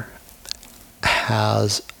fire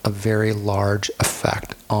has a very large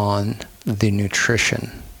effect on the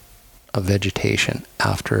nutrition of vegetation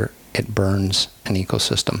after it burns an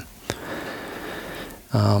ecosystem.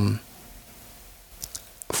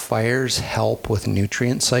 Fires help with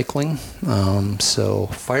nutrient cycling. So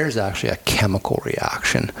fire is actually a chemical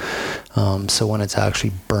reaction. So when it's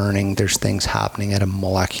actually burning, there's things happening at a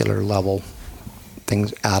molecular level.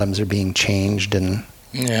 Atoms are being changed, and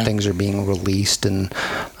things are being released and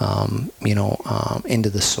into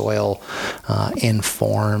the soil in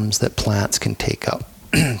forms that plants can take up.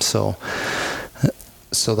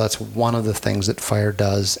 So that's one of the things that fire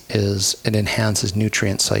does, is it enhances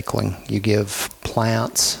nutrient cycling. You give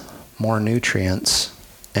plants more nutrients,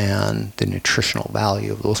 and the nutritional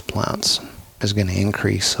value of those plants is going to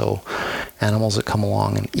increase. So animals that come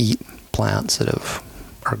along and eat plants that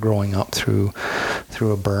are growing up through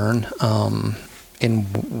a burn, in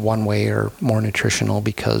one way are more nutritional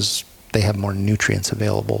because they have more nutrients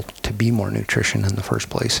available to be more nutrition in the first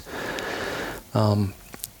place.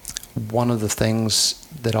 One of the things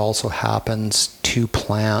that also happens to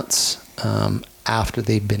plants after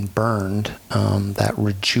they've been burned, that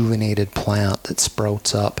rejuvenated plant that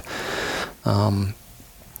sprouts up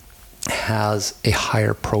has a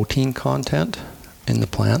higher protein content in the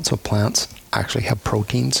plant. So plants actually have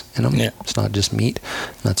proteins in them. Yeah. It's not just meat.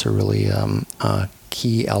 That's a really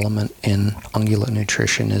key element in ungulate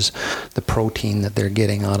nutrition, is the protein that they're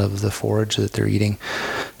getting out of the forage that they're eating.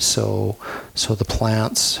 So the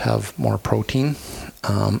plants have more protein,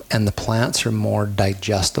 and the plants are more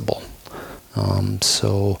digestible.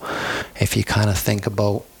 So if you kind of think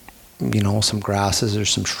about, some grasses or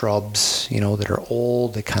some shrubs, that are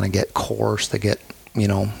old, they kind of get coarse, they get,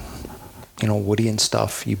 woody and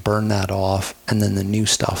stuff. You burn that off, and then the new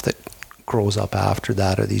stuff that grows up after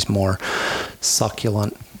that are these more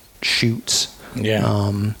succulent shoots. Yeah.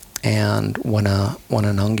 And when an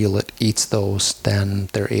ungulate eats those, then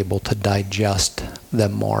they're able to digest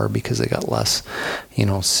them more because they got less,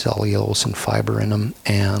 cellulose and fiber in them,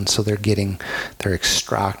 and so they're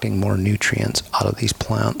extracting more nutrients out of these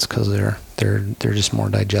plants because they're just more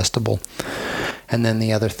digestible. And then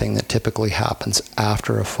the other thing that typically happens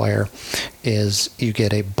after a fire is you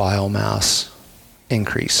get a biomass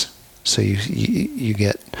increase. So you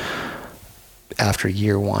get, after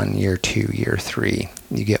year 1, year 2, year 3,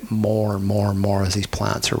 you get more and more and more as these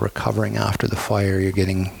plants are recovering after the fire. You're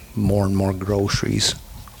getting more and more groceries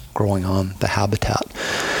growing on the habitat.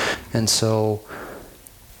 And so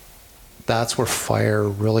that's where fire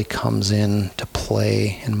really comes in to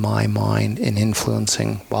play, in my mind, in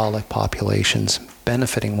influencing wildlife populations.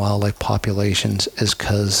 Benefiting wildlife populations is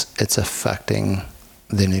because it's affecting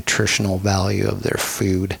the nutritional value of their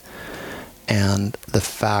food. And the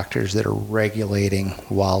factors that are regulating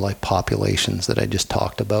wildlife populations that I just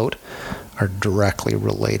talked about are directly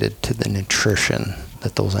related to the nutrition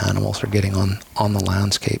that those animals are getting on the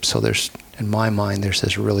landscape. So in my mind, there's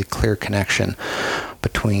this really clear connection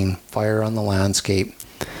between fire on the landscape,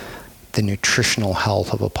 the nutritional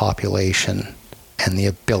health of a population, and the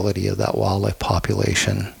ability of that wildlife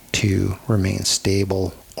population to remain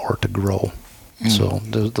stable or to grow. So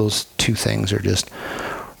those two things are just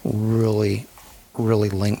really, really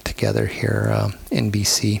linked together here in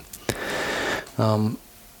BC.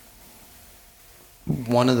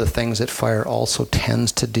 One of the things that fire also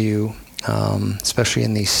tends to do, especially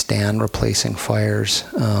in these stand replacing fires,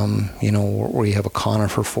 where you have a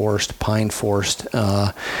conifer forest, pine forest,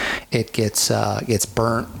 it gets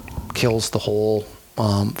burnt, kills the whole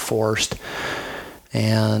forest,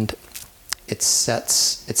 and it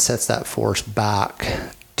sets that forest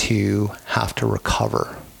back to have to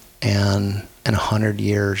recover, and in 100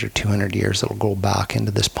 years or 200 years it'll go back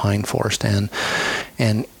into this pine forest, and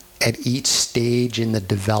at each stage in the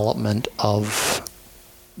development of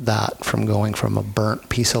that, from going from a burnt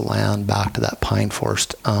piece of land back to that pine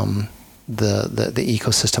forest, the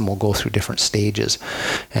ecosystem will go through different stages,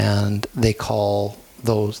 and they call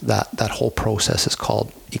those that whole process is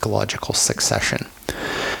called ecological succession.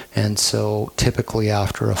 And so typically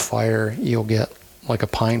after a fire, you'll get like a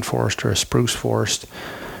pine forest or a spruce forest.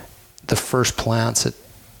 The first plants that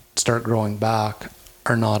start growing back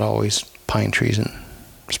are not always pine trees and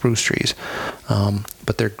spruce trees,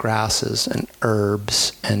 but they're grasses and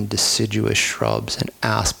herbs and deciduous shrubs and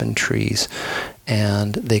aspen trees,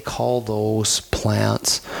 and they call those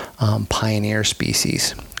plants pioneer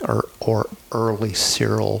species, or early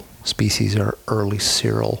cereal species, or early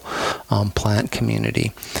cereal plant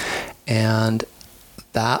community. And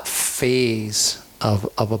that phase of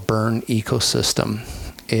a burn ecosystem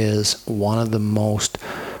is one of the most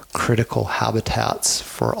critical habitats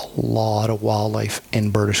for a lot of wildlife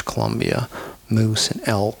in British Columbia, moose and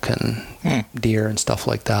elk and deer and stuff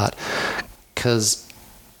like that, because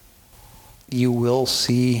you will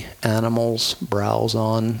see animals browse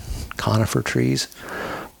on conifer trees,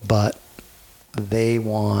 but they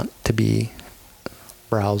want to be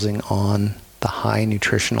browsing on the high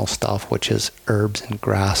nutritional stuff, which is herbs and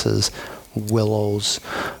grasses, willows,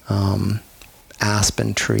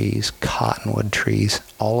 aspen trees, cottonwood trees,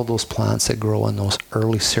 all of those plants that grow in those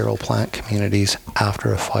early cereal plant communities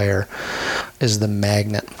after a fire is the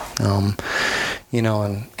magnet.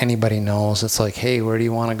 And anybody knows, it's like, hey, where do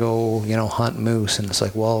you want to go, hunt moose? And it's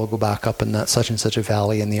like, well, we'll go back up in that such and such a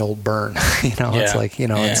valley in the old burn. It's like,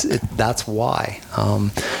 that's why.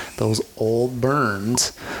 Those old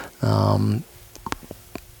burns,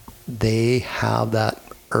 they have that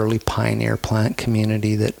early pioneer plant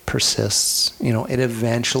community that persists. It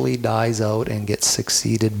eventually dies out and gets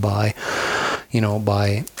succeeded by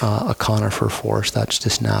a conifer forest. That's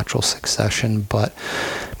just natural succession, but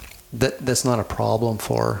that's not a problem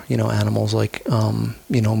for animals like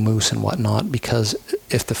moose and whatnot, because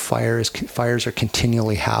if the fires are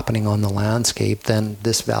continually happening on the landscape, then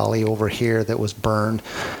this valley over here that was burned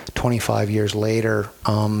 25 years later,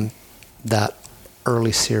 that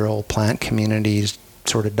early cereal plant communities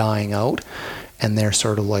sort of dying out, and they're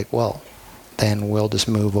sort of like, well, then we'll just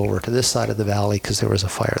move over to this side of the valley because there was a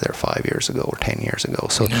fire there 5 years ago or 10 years ago.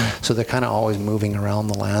 So they're kind of always moving around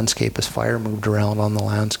the landscape as fire moved around on the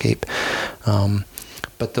landscape.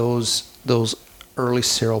 But those early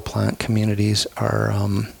cereal plant communities are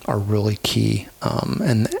really key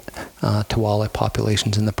to wildlife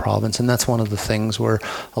populations in the province, and that's one of the things where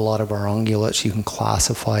a lot of our ungulates, you can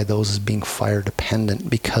classify those as being fire dependent,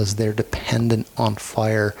 because they're dependent on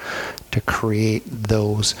fire to create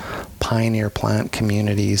those pioneer plant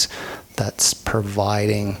communities that's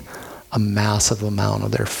providing a massive amount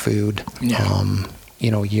of their food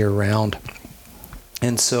year round.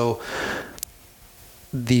 And so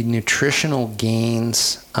the nutritional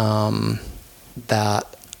gains that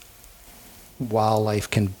wildlife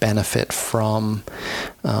can benefit from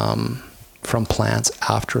plants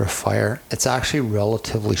after a fire, it's actually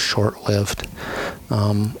relatively short-lived.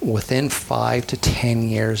 Within 5 to 10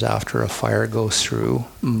 years after a fire goes through,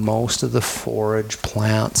 most of the forage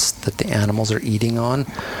plants that the animals are eating on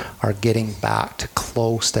are getting back to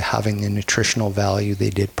close to having the nutritional value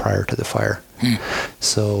they did prior to the fire.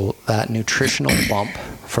 So that nutritional bump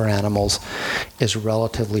for animals is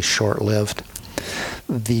relatively short-lived.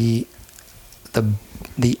 The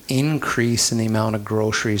increase in the amount of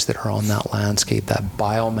groceries that are on that landscape, that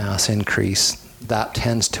biomass increase, that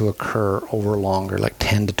tends to occur over longer, like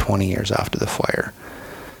 10 to 20 years after the fire.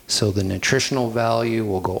 So the nutritional value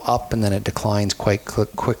will go up and then it declines quite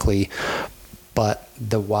quickly, but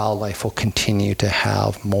the wildlife will continue to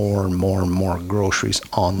have more and more and more groceries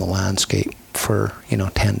on the landscape for 10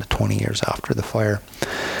 to 20 years after the fire.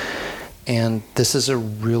 And this is a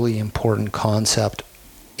really important concept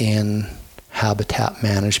in habitat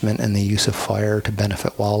management and the use of fire to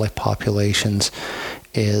benefit wildlife populations,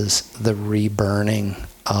 is the reburning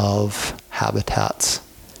of habitats.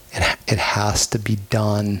 It has to be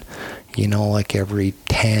done, like every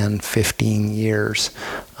 10, 15 years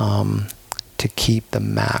to keep the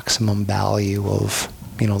maximum value of,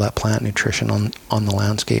 that plant nutrition on the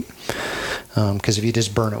landscape. Because if you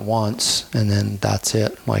just burn it once and then that's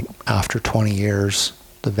it, like after 20 years,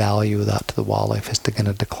 the value of that to the wildlife is going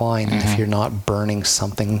to decline. And if you're not burning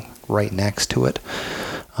something right next to it,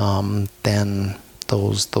 then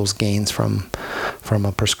those gains from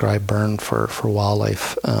a prescribed burn for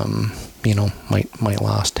wildlife, might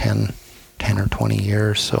last 10, 10 or 20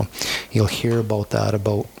 years. So you'll hear about that,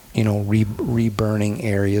 about, reburning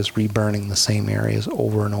areas, reburning the same areas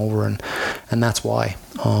over and over. And that's why,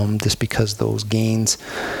 just because those gains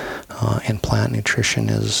in plant nutrition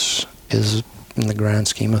is in the grand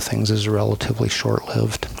scheme of things is relatively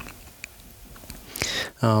short-lived.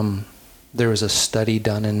 There was a study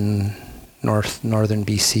done in northern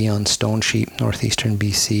BC on stone sheep, northeastern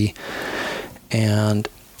BC, and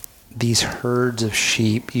these herds of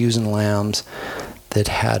sheep, ewes and lambs, that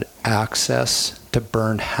had access to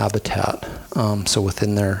burned habitat, so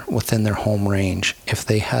within their home range, if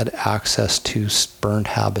they had access to burned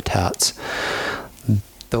habitats,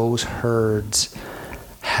 those herds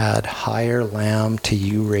had higher lamb to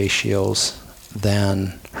ewe ratios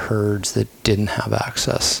than herds that didn't have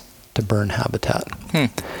access to burned habitat.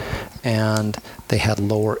 And they had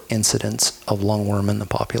lower incidence of lungworm in the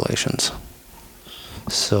populations.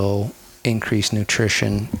 So increased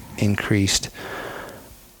nutrition, increased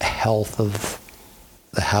health of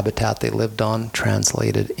the habitat they lived on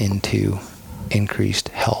translated into increased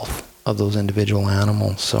health of those individual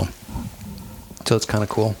animals. So it's kind of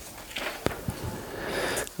cool.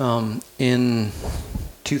 In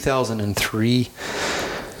 2003,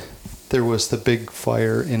 there was the big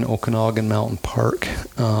fire in Okanagan Mountain Park,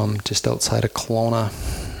 just outside of Kelowna.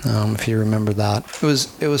 If you remember that,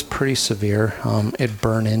 it was pretty severe. It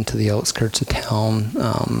burned into the outskirts of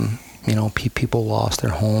town. People lost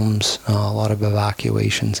their homes, a lot of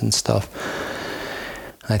evacuations and stuff.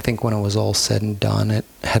 I think when it was all said and done, it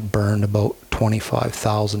had burned about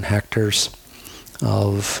 25,000 hectares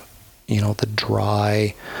of, the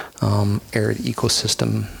dry, arid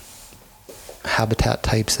ecosystem habitat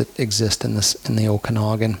types that exist in the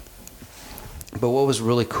Okanagan. But what was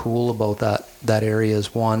really cool about that area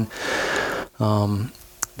is, one, the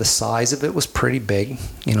size of it was pretty big.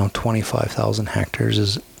 25,000 hectares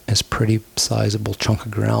is pretty sizable chunk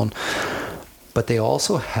of ground. But they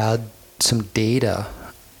also had some data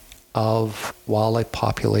of wildlife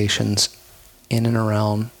populations in and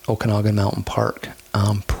around Okanagan Mountain Park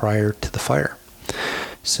prior to the fire.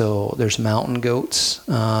 So there's mountain goats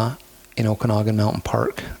in Okanagan Mountain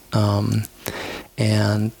Park,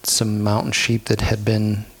 and some mountain sheep that had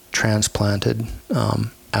been transplanted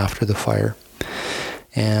after the fire.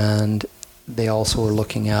 And they also were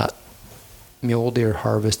looking at mule deer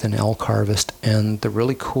harvest and elk harvest. And the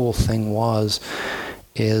really cool thing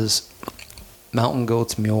is mountain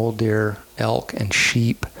goats, mule deer, elk, and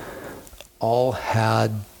sheep all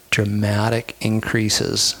had dramatic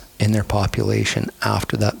increases in their population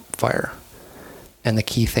after that fire. And the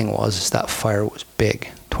key thing is that fire was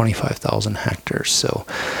big, 25,000 hectares. So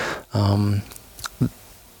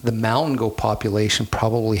the mountain goat population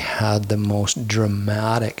probably had the most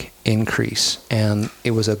dramatic increase. And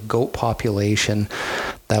it was a goat population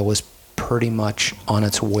that was pretty much on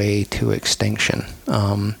its way to extinction.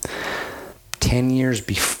 10 years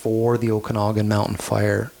before the Okanagan Mountain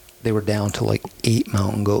Fire, they were down to like 8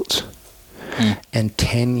 mountain goats. And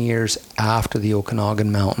 10 years after the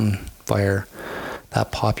Okanagan Mountain Fire,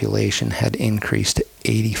 that population had increased to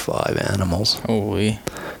 85 animals. Holy.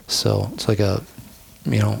 So it's like a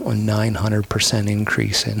 900%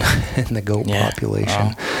 increase in the goat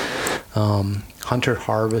population. Wow. Hunter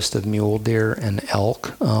harvest of mule deer and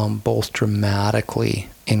elk both dramatically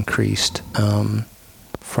increased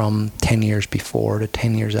from 10 years before to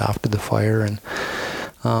 10 years after the fire.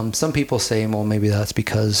 And some people say, well, maybe that's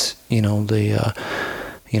because the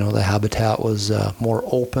habitat was more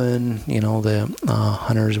open. The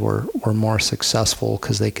hunters were more successful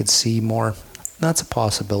because they could see more. That's a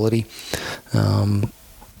possibility.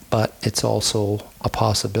 But it's also a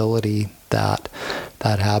possibility that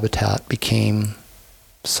habitat became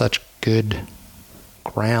such good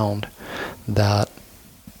ground that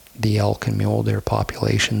the elk and mule deer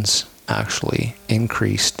populations actually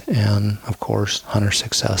increased. And of course, hunter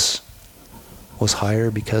success was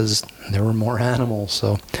higher because there were more animals.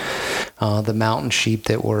 So the mountain sheep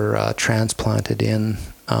that were transplanted in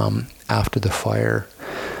after the fire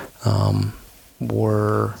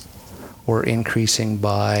were increased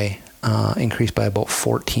by about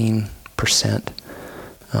 14%.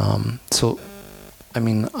 So, I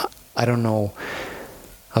mean, I don't know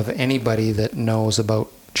of anybody that knows about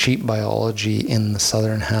sheep biology in the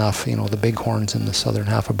southern half, the bighorns in the southern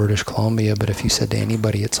half of British Columbia. But if you said to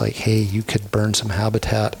anybody, it's like, hey, you could burn some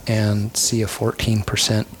habitat and see a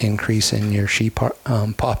 14% increase in your sheep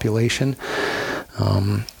population,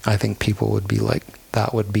 I think people would be like,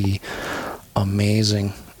 that would be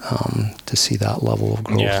amazing to see that level of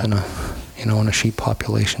growth in a sheep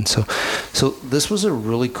population. So this was a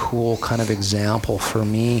really cool kind of example for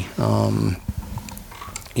me.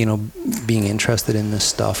 being interested in this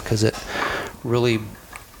stuff, because it really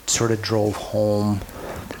sort of drove home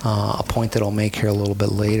a point that I'll make here a little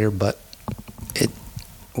bit later. But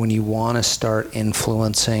when you want to start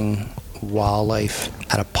influencing wildlife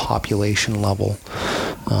at a population level,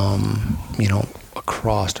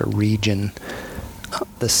 across a region,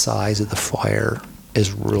 the size of the fire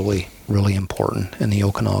is really, really important. And the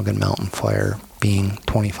Okanagan Mountain Fire, being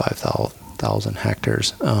 25,000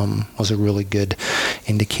 hectares, was a really good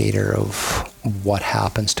indicator of what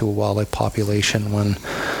happens to a wildlife population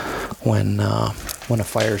when a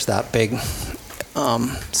fire's that big.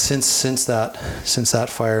 Since that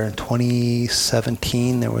fire in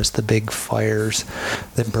 2017, there was the big fires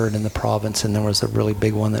that burned in the province, and there was a really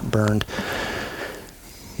big one that burned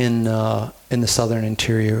in the southern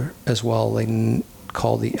interior as well. They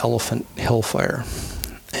called the Elephant Hill Fire,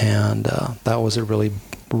 and that was a really,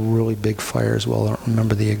 really big fire as well. I don't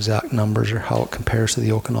remember the exact numbers or how it compares to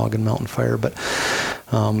the Okanagan Mountain Fire, but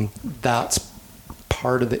that's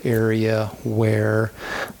part of the area where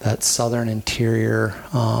that southern interior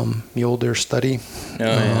mule deer study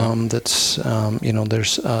that's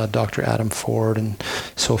there's Dr. Adam Ford and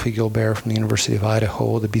Sophie Gilbert from the University of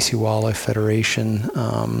Idaho, the BC Wildlife Federation,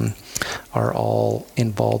 are all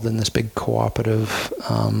involved in this big cooperative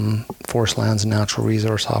forest lands and natural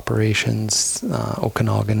resource operations,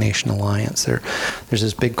 Okanagan Nation Alliance. There's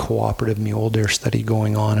this big cooperative mule deer study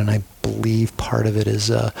going on, and I believe part of it is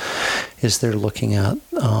they're looking at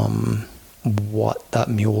what that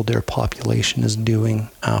mule deer population is doing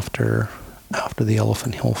after the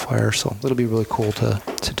Elephant Hill Fire. So it'll be really cool to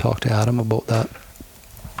talk to Adam about that.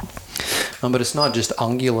 But it's not just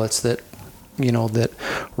ungulates that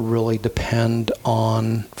really depend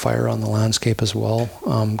on fire on the landscape as well.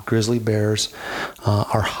 Grizzly bears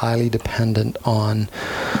are highly dependent on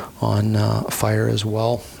fire as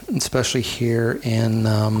well, especially here in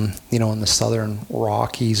in the southern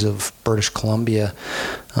Rockies of British Columbia.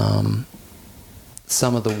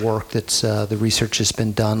 Some of the work that's the research has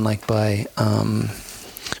been done, like by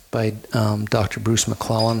Dr. Bruce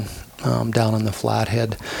McClellan down in the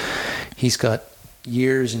Flathead. He's got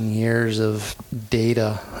years and years of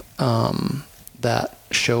data that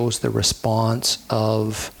shows the response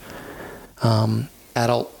of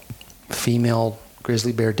adult female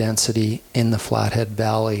grizzly bear density in the Flathead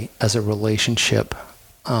Valley as a relationship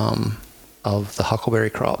of the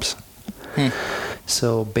huckleberry crops.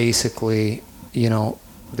 So basically,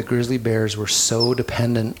 the grizzly bears were so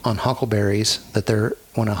dependent on huckleberries that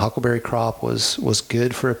when a huckleberry crop was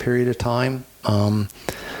good for a period of time,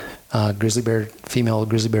 female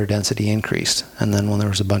grizzly bear density increased, and then when there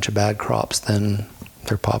was a bunch of bad crops, then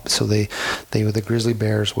the grizzly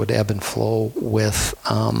bears would ebb and flow with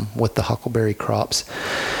the huckleberry crops.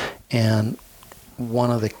 And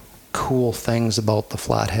one of the cool things about the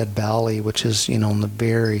Flathead Valley, which is in the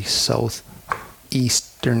very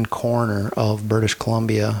southeastern corner of British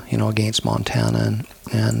Columbia, against Montana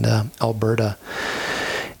and Alberta,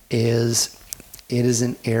 is it is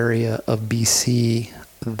an area of BC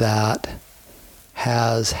that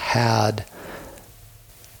has had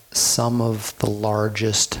some of the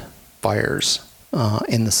largest fires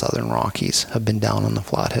in the Southern Rockies have been down in the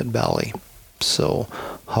Flathead Valley. So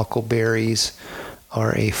huckleberries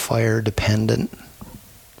are a fire-dependent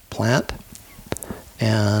plant,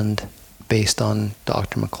 and based on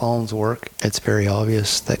Dr. McClellan's work, it's very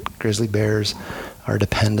obvious that grizzly bears are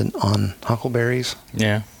dependent on huckleberries.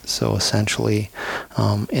 Yeah. So essentially,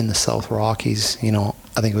 in the South Rockies,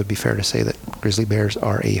 I think it would be fair to say that grizzly bears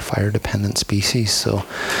are a fire-dependent species. So,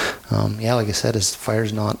 like I said,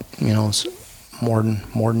 fire's not, it's more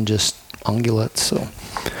than just ungulates. So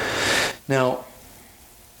now,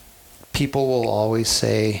 people will always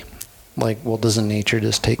say, well, doesn't nature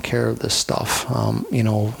just take care of this stuff?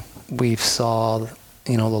 We've saw,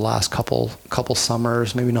 the last couple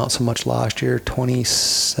summers, maybe not so much last year,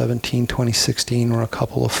 2017, 2016 were a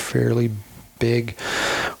couple of fairly big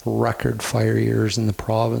record fire years in the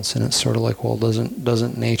province, and it's sort of like, well,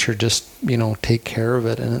 doesn't nature just take care of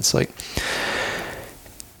it? And it's like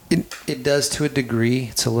it does to a degree.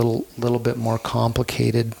 It's a little bit more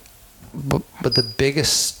complicated, but the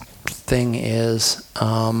biggest thing is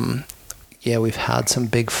we've had some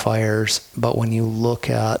big fires, but when you look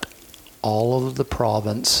at all of the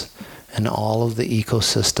province and all of the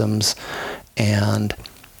ecosystems and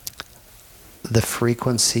the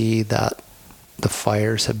frequency that the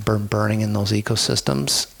fires have been burning in those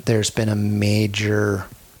ecosystems, there's been a major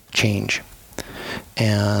change.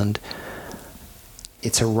 And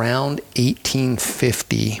it's around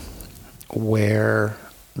 1850 where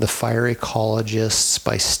the fire ecologists,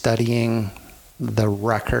 by studying the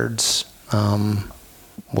records,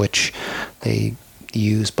 which they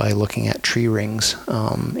use by looking at tree rings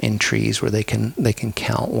in trees, where they can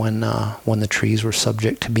count when the trees were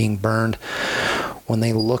subject to being burned. When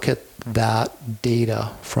they look at that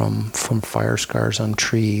data from fire scars on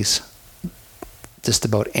trees, just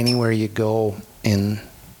about anywhere you go in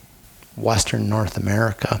Western North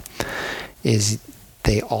America, is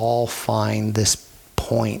they all find this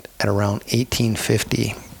point at around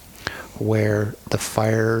 1850 where the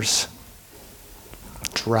fires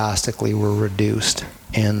drastically were reduced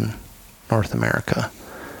in North America.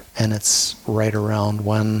 And it's right around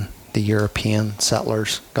when the European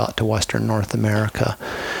settlers got to Western North America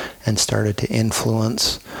and started to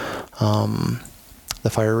influence the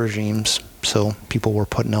fire regimes. So people were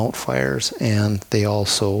putting out fires, and they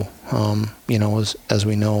also, as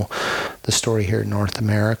we know, the story here in North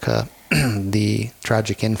America, the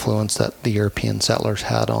tragic influence that the European settlers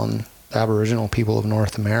had on the Aboriginal people of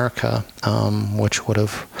North America, which would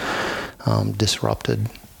have disrupted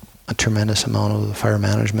a tremendous amount of the fire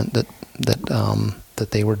management that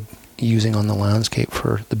they were using on the landscape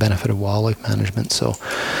for the benefit of wildlife management.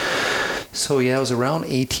 So yeah, it was around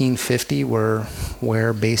 1850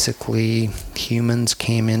 where basically humans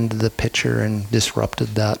came into the picture and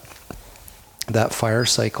disrupted that fire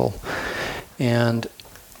cycle. And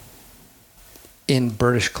in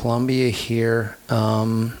British Columbia here,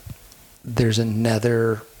 there's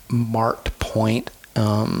another marked point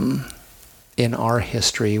in our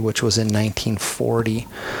history, which was in 1940,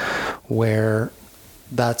 where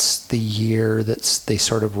that's the year that they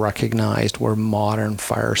sort of recognized where modern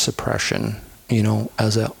fire suppression,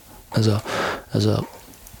 as a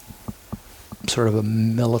sort of a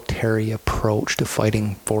military approach to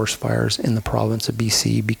fighting forest fires in the province of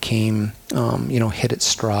BC became, hit its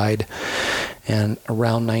stride. And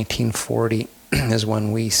around 1940 is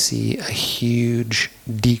when we see a huge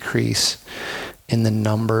decrease in the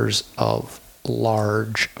numbers of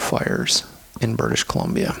large fires in British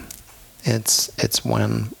Columbia. It's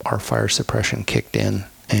when our fire suppression kicked in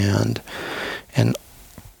and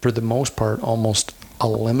for the most part almost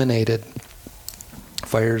eliminated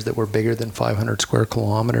fires that were bigger than 500 square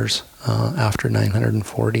kilometers after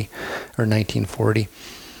 940 or 1940.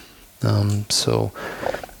 So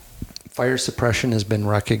fire suppression has been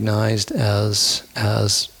recognized as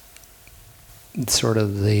sort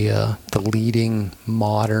of the leading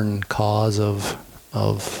modern cause of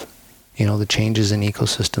the changes in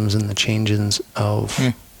ecosystems and the changes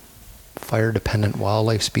of fire-dependent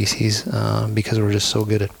wildlife species, because we're just so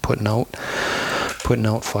good at putting out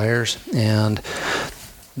fires. And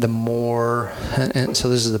the more, and so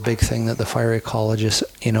this is the big thing that the fire ecologists,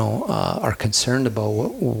 are concerned about.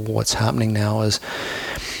 What's happening now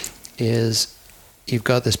is you've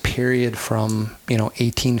got this period from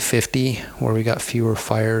 1850 where we got fewer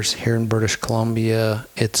fires here in British Columbia.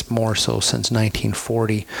 It's more so since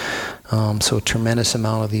 1940. So a tremendous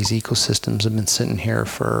amount of these ecosystems have been sitting here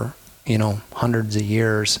for hundreds of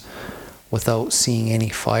years without seeing any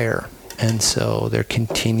fire. And so they're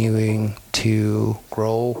continuing to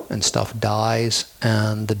grow and stuff dies,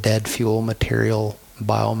 and the dead fuel material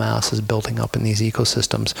biomass is building up in these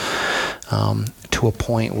ecosystems to a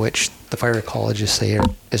point which the fire ecologists say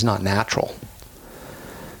is not natural.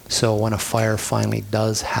 So when a fire finally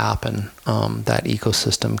does happen, that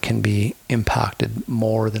ecosystem can be impacted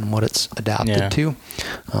more than what it's adapted to.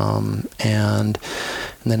 And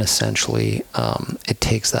then essentially it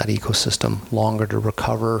takes that ecosystem longer to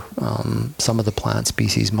recover. Some of the plant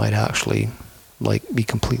species might actually be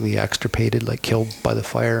completely extirpated, killed by the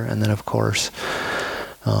fire. And then of course,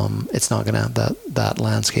 it's not going to have that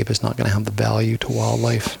landscape is not going to have the value to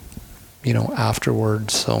wildlife,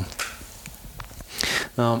 afterwards. So,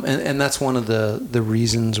 and that's one of the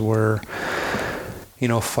reasons where,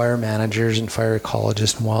 fire managers and fire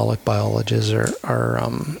ecologists and wildlife biologists are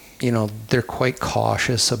they're quite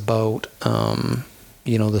cautious about,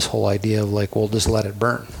 this whole idea of we'll just let it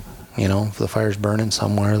burn. If the fire's burning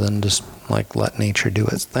somewhere, then just let nature do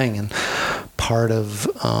its thing. And part of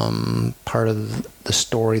the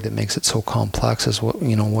story that makes it so complex is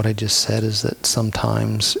what I just said, is that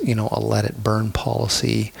sometimes a let it burn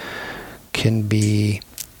policy can be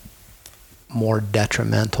more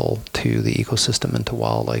detrimental to the ecosystem and to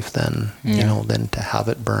wildlife than than to have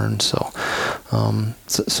it burn. So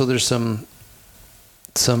there's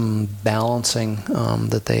some balancing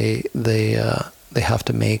that they have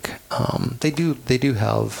to make. They do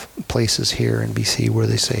have places here in BC where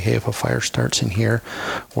they say, hey, if a fire starts in here,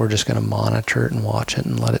 we're just going to monitor it and watch it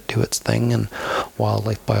and let it do its thing. And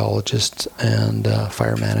wildlife biologists and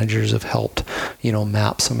fire managers have helped,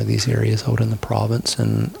 map some of these areas out in the province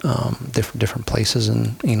and different places,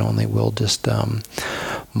 and and they will just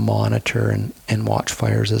monitor and watch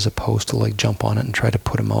fires as opposed to like jump on it and try to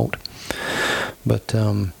put them out. But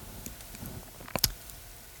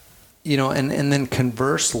you know, and then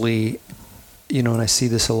conversely, you know, and I see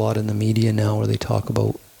this a lot in the media now where they talk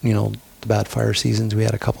about, you know, the bad fire seasons we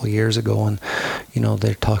had a couple of years ago, and you know,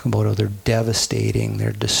 they're talking about how they're devastating,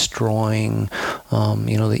 they're destroying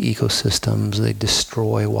you know, the ecosystems, they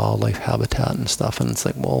destroy wildlife habitat and stuff. And it's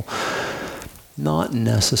like, well, not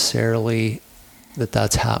necessarily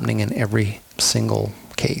that's happening in every single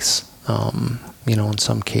case. You know, in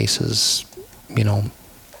some cases, you know,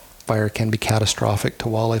 fire can be catastrophic to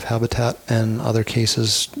wildlife habitat, and other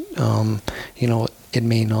cases, you know, it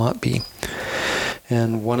may not be.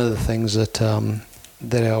 And one of the things that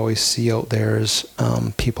that I always see out there is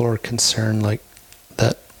people are concerned like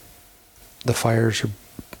that the fires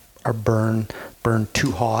are burned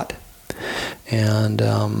too hot, and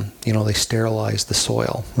you know, they sterilize the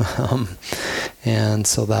soil, and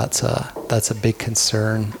so that's a big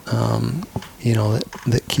concern. You know,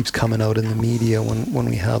 that keeps coming out in the media when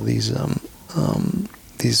we have these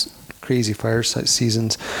crazy fire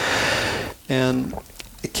seasons, and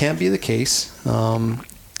it can't be the case.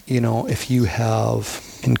 You know, if you have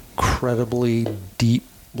incredibly deep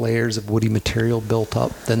layers of woody material built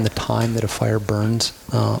up, then the time that a fire burns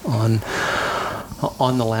on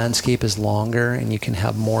the landscape is longer, and you can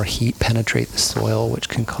have more heat penetrate the soil, which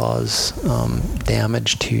can cause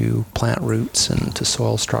damage to plant roots and to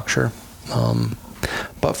soil structure.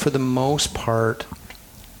 But for the most part,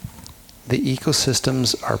 the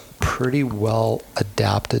ecosystems are pretty well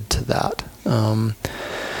adapted to that.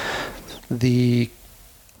 The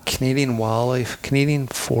Canadian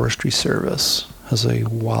Forestry Service has a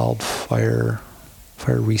fire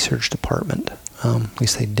research department. At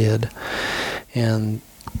least they did. And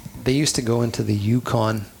they used to go into the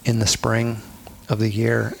Yukon in the spring of the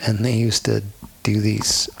year, and they used to do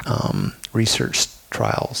these research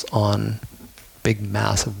trials on big,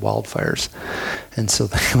 massive wildfires. And so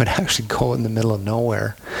they would actually go in the middle of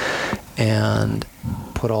nowhere and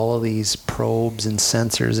put all of these probes and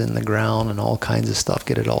sensors in the ground and all kinds of stuff,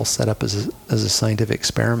 get it all set up as a scientific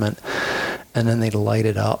experiment, and then they'd light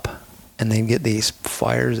it up, and they'd get these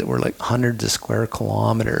fires that were like hundreds of square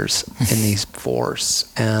kilometers in these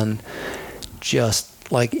forests, and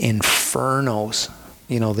just like infernos.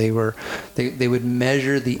 You know, they would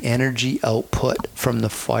measure the energy output from the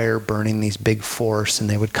fire burning these big forests, and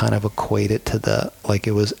they would kind of equate it to like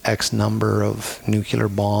it was X number of nuclear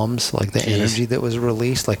bombs, like the energy that was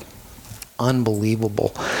released, like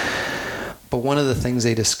unbelievable. But one of the things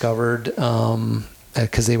they discovered,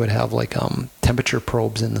 because they would have like temperature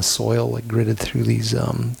probes in the soil, like gridded through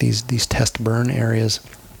these test burn areas,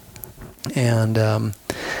 and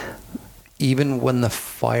even when the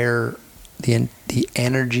fire, the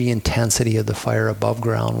energy intensity of the fire above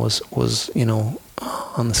ground was you know,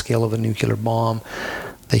 on the scale of a nuclear bomb,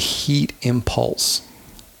 the heat impulse,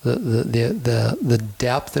 the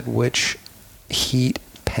depth at which heat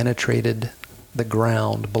penetrated the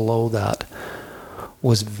ground below that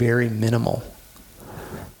was very minimal.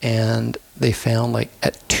 And they found like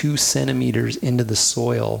at 2 centimeters into the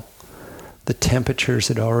soil, the temperatures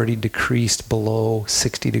had already decreased below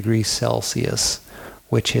 60 degrees Celsius,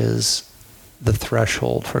 which is the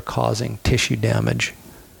threshold for causing tissue damage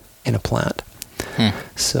in a plant.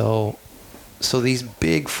 So these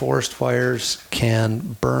big forest fires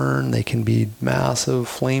can burn, they can be massive,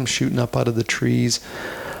 flames shooting up out of the trees,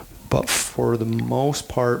 but for the most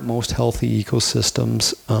part, most healthy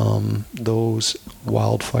ecosystems, those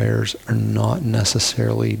wildfires are not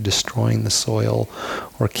necessarily destroying the soil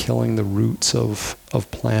or killing the roots of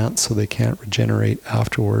plants so they can't regenerate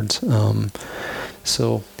afterwards.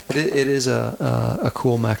 So it is a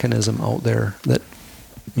cool mechanism out there that,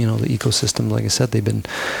 you know, the ecosystem, like I said, they've been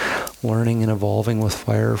learning and evolving with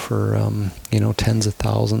fire for, you know, tens of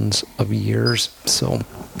thousands of years. So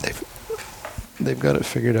they've got it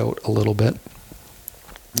figured out a little bit.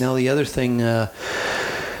 Now, the other thing,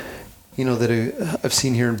 you know, that I've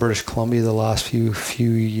seen here in British Columbia the last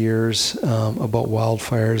few years about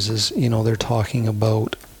wildfires is, you know, they're talking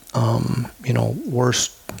about, you know,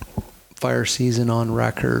 worst fire season on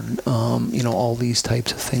record, you know, all these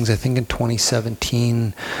types of things. I think in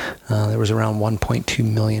 2017, there was around 1.2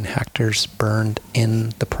 million hectares burned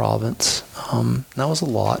in the province. That was a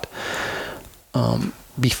lot.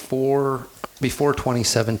 Before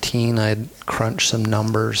 2017, I had crunched some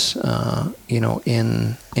numbers, you know,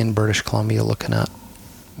 in British Columbia, looking at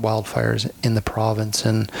wildfires in the province,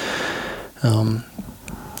 and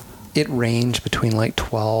it ranged between like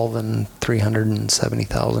 12 and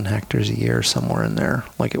 370,000 hectares a year, somewhere in there.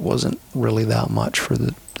 Like, it wasn't really that much for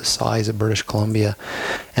the the size of British Columbia.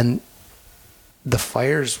 And the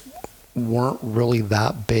fires weren't really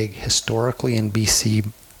that big. Historically in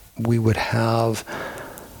BC, we would have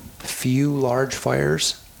few large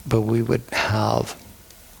fires, but we would have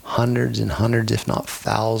hundreds and hundreds, if not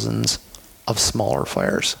thousands, of smaller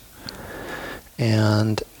fires.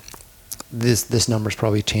 And this number's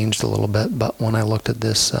probably changed a little bit, but when I looked at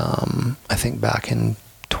this, I think back in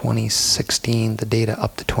 2016, the data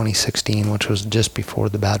up to 2016, which was just before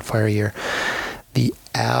the bad fire year, the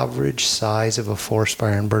average size of a forest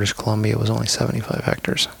fire in British Columbia was only 75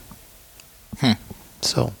 hectares.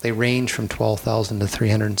 So they range from 12,000 to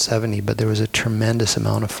 370, but there was a tremendous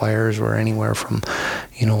amount of fires were anywhere from,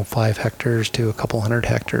 5 hectares to a couple hundred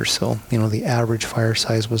hectares. So, the average fire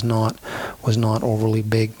size was not overly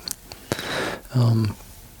big.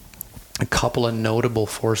 A couple of notable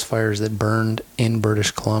forest fires that burned in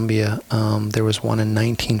British Columbia. There was one in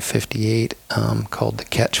 1958 called the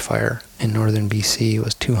Ketch Fire in northern BC. It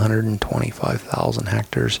was 225,000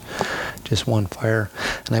 hectares, just one fire.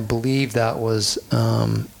 And I believe that was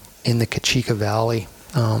in the Kachika Valley,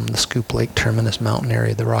 the Scoop Lake Terminus Mountain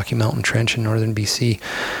area, the Rocky Mountain Trench in northern BC.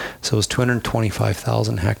 So it was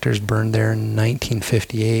 225,000 hectares burned there in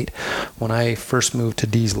 1958. When I first moved to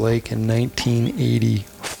Dease Lake in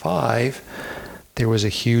 1985, there was a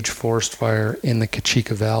huge forest fire in the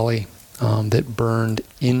Kachika Valley that burned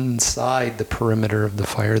inside the perimeter of the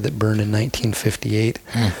fire that burned in 1958.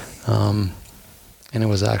 And it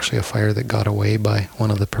was actually a fire that got away by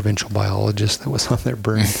one of the provincial biologists that was on there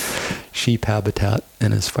burning sheep habitat,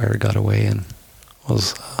 and his fire got away and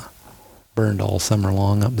was burned all summer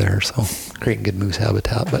long up there, so creating good moose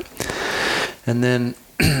habitat. And then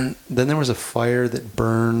there was a fire that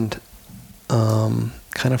burned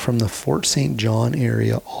kind of from the Fort St. John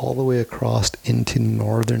area all the way across into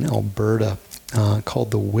northern Alberta,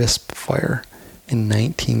 called the Wisp Fire in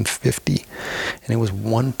 1950, and it was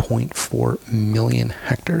 1.4 million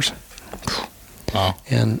hectares. Wow.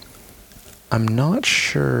 And I'm not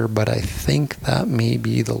sure, but I think that may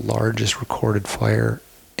be the largest recorded fire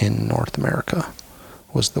in North America,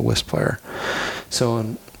 was the Wisp Fire. So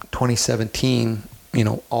in 2017,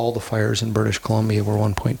 all the fires in British Columbia were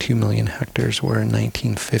 1.2 million hectares, where in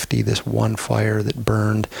 1950, this one fire that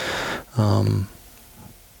burned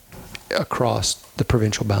across the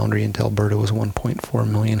provincial boundary into Alberta was 1.4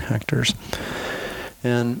 million hectares.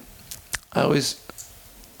 And I always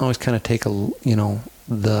kind of take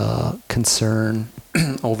the concern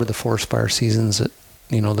over the forest fire seasons that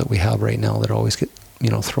we have right now that always get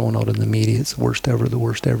thrown out in the media. It's the worst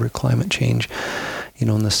ever climate change,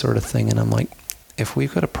 and this sort of thing. And I'm like, if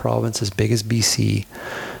we've got a province as big as BC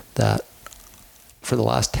that for the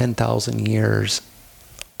last 10,000 years,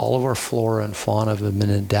 all of our flora and fauna have been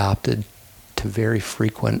adapted to very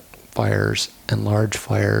frequent fires and large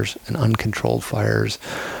fires and uncontrolled fires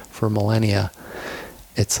for millennia,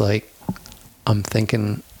 it's like, I'm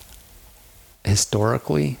thinking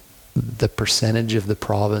historically, the percentage of the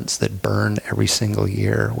province that burned every single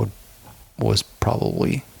year was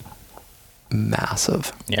probably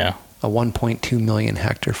massive. Yeah. A 1.2 million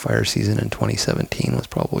hectare fire season in 2017 was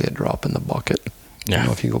probably a drop in the bucket. Yeah.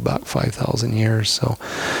 If you go back 5,000 years. So,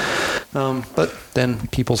 but then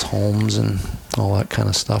people's homes and all that kind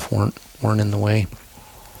of stuff weren't in the way.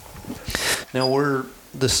 Now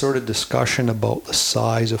the sort of discussion about the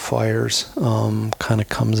size of fires kind of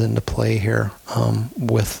comes into play here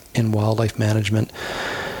in wildlife management.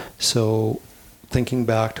 So thinking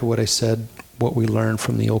back to what I said, what we learned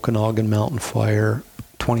from the Okanagan Mountain Fire,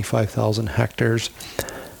 25,000 hectares,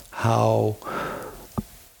 how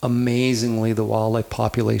amazingly the wildlife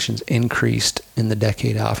populations increased in the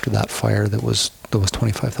decade after that fire that was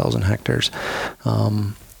 25,000 hectares.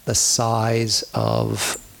 The size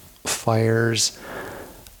of fires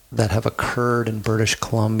that have occurred in British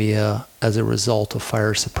Columbia as a result of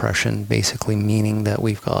fire suppression, basically meaning that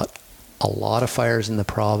we've got a lot of fires in the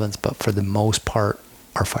province, but for the most part,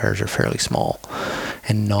 our fires are fairly small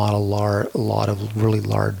and not a lot of really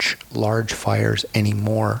large fires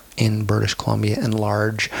anymore in British Columbia. And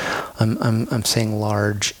large, I'm saying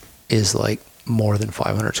large is like more than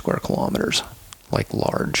 500 square kilometers, like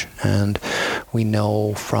large. And we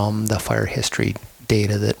know from the fire history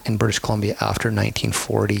data that in British Columbia after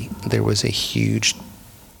 1940, there was a huge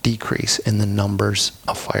decrease in the numbers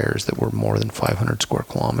of fires that were more than 500 square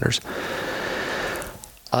kilometers.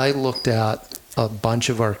 I looked at a bunch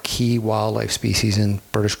of our key wildlife species in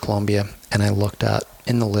British Columbia, and I looked at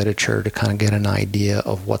in the literature to kind of get an idea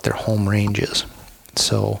of what their home range is.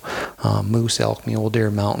 So moose, elk, mule deer,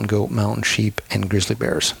 mountain goat, mountain sheep, and grizzly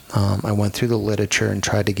bears. I went through the literature and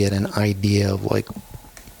tried to get an idea of like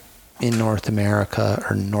in North America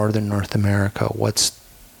or northern North America, what's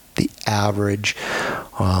the average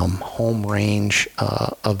home range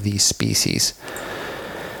of these species?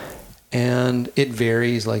 And it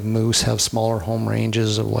varies. Like moose have smaller home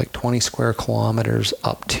ranges of like 20 square kilometers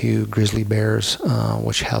up to grizzly bears,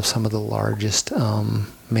 which have some of the largest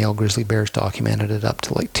male grizzly bears documented at up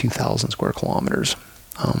to like 2,000 square kilometers,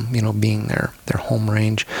 being their home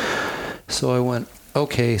range. So I went,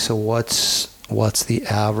 okay, so what's the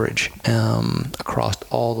average across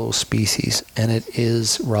all those species? And it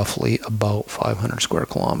is roughly about 500 square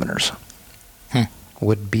kilometers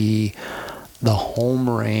would be the home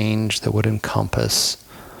range that would encompass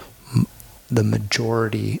the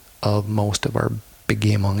majority of most of our big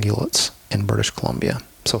game ungulates in British Columbia.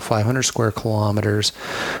 So 500 square kilometers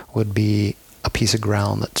would be a piece of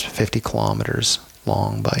ground that's 50 kilometers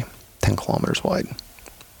long by 10 kilometers wide,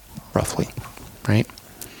 roughly, right?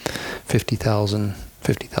 50,000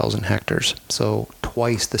 hectares. So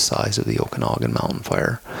twice the size of the Okanagan Mountain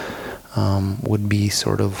Fire would be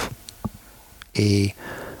sort of a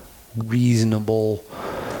reasonable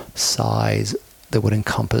size that would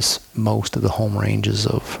encompass most of the home ranges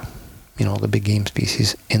of, the big game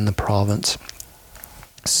species in the province.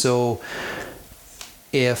 So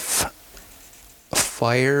if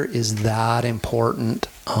fire is that important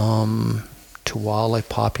to wildlife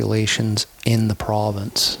populations in the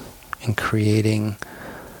province and creating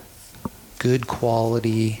good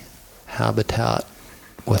quality habitat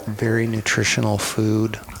with very nutritional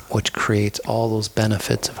food, which creates all those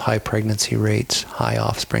benefits of high pregnancy rates, high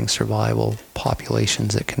offspring survival,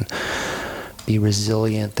 populations that can be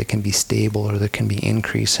resilient, that can be stable, or that can be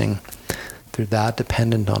increasing, they're that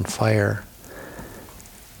dependent on fire.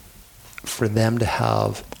 For them to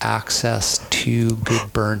have access to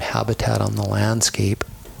good burn habitat on the landscape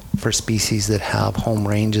for species that have home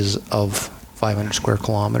ranges of 500 square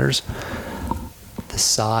kilometers, the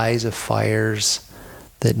size of fires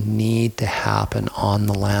that need to happen on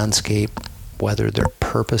the landscape, whether they're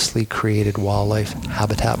purposely created wildlife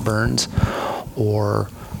habitat burns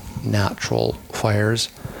or natural fires,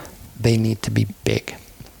 they need to be big.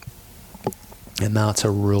 And that's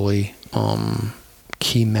a really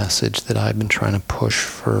key message that I've been trying to push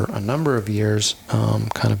for a number of years,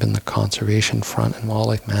 kind of in the conservation front and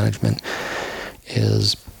wildlife management,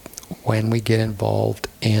 is when we get involved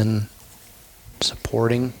in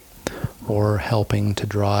supporting or helping to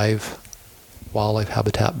drive wildlife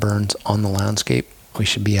habitat burns on the landscape, we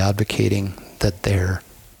should be advocating that they're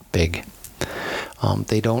big.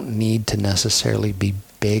 They don't need to necessarily be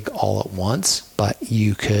big all at once, but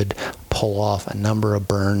you could pull off a number of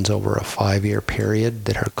burns over a 5-year period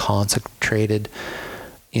that are concentrated,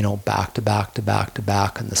 back to back to back to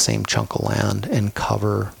back on the same chunk of land and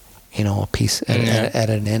cover, a piece at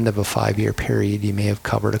an end of a 5-year period. You may have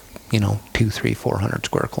covered 200-400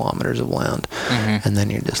 square kilometers of land, and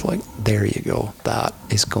then you're just like, there you go, that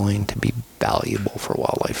is going to be valuable for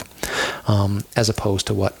wildlife, as opposed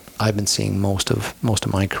to what I've been seeing most of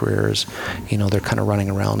my career is, they're kind of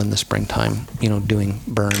running around in the springtime, doing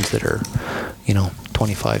burns that are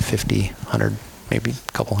 25, 50, 100, maybe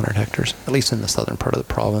a couple hundred hectares, at least in the southern part of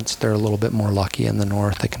the province. They're a little bit more lucky in the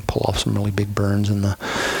north. They can pull off some really big burns in the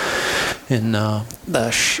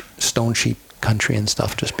stone sheep country and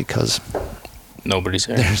stuff, just because nobody's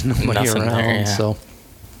there. There's nobody around. There, yeah. So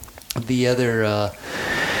the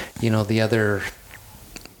other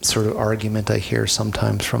sort of argument I hear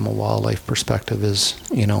sometimes from a wildlife perspective is,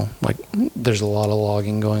 there's a lot of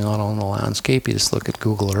logging going on the landscape. You just look at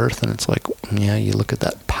Google Earth and it's like, you look at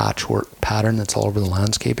that patchwork pattern that's all over the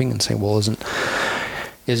landscaping and say, well, isn't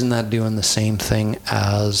that doing the same thing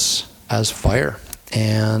as fire?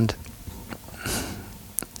 And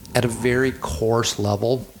at a very coarse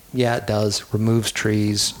level, yeah, it does. Removes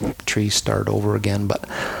trees start over again, but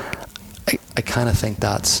I kind of think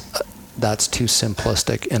that's too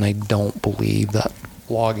simplistic, and I don't believe that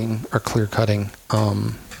logging or clear cutting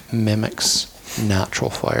mimics natural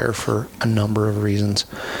fire for a number of reasons.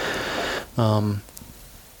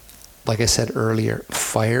 Like I said earlier,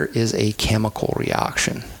 fire is a chemical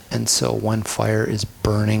reaction, and so when fire is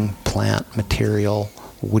burning plant material,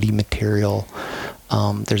 woody material,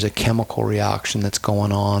 there's a chemical reaction that's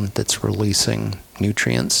going on that's releasing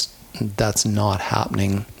nutrients. That's not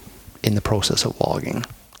happening in the process of logging.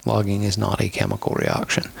 Logging is not a chemical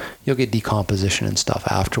reaction. You'll get decomposition and stuff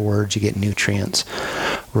afterwards. You get nutrients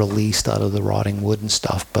released out of the rotting wood and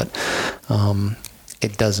stuff, but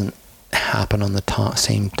it doesn't happen on the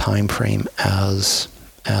same time frame as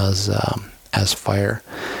fire.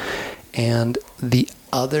 And the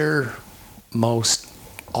other most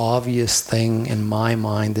obvious thing in my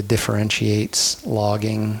mind that differentiates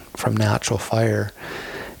logging from natural fire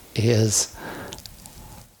is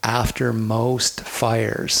after most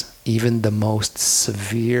fires, even the most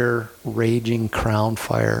severe raging crown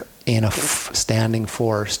fire in a standing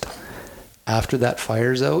forest, after that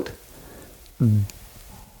fire's out,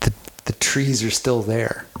 the trees are still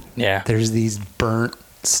there. Yeah. There's these burnt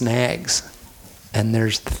snags, and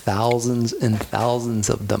there's thousands and thousands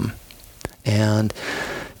of them. And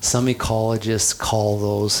some ecologists call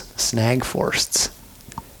those snag forests.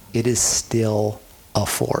 It is still a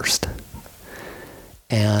forest,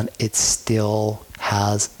 and it still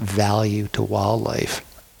has value to wildlife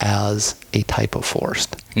as a type of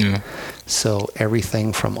forest. Yeah. So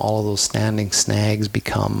everything from all of those standing snags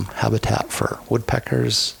become habitat for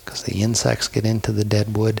woodpeckers because the insects get into the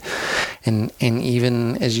dead wood. And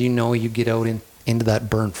even as you know, you get out into that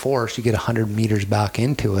burnt forest, you get 100 meters back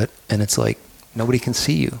into it, and it's like nobody can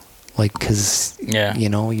see you. Like, because, you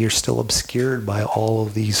know, you're still obscured by all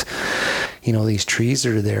of these, you know, these trees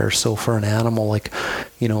that are there. So for an animal like,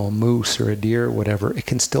 you know, a moose or a deer or whatever, it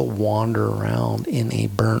can still wander around in a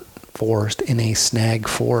burnt forest, in a snag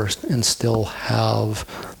forest, and still have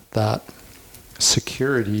that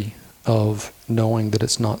security of knowing that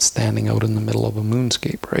it's not standing out in the middle of a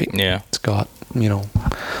moonscape, right? Yeah. It's got, you know,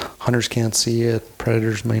 hunters can't see it,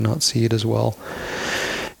 predators may not see it as well.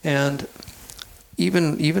 And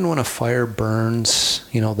even when a fire burns,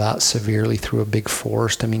 you know, that severely through a big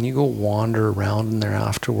forest, I mean, you go wander around in there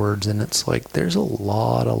afterwards, and it's like there's a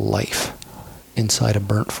lot of life inside a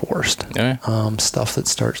burnt forest. Yeah. Stuff that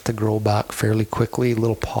starts to grow back fairly quickly,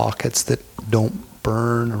 little pockets that don't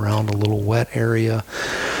burn around a little wet area.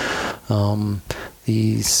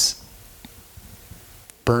 These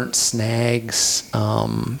burnt snags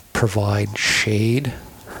provide shade.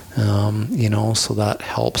 You know, so that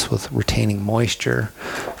helps with retaining moisture.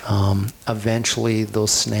 Eventually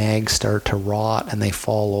those snags start to rot and they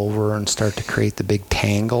fall over and start to create the big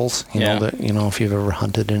tangles. You know, that, you know, if you've ever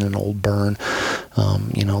hunted in an old burn,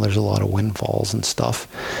 you know, there's a lot of windfalls and stuff.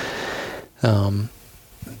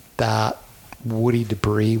 That woody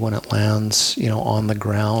debris, when it lands, you know, on the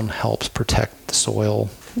ground, helps protect the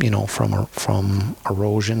soil, you know, from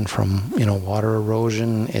erosion, from, you know, water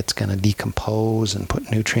erosion. It's going to decompose and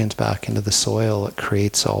put nutrients back into the soil. It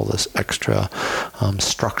creates all this extra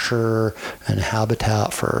structure and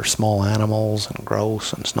habitat for small animals and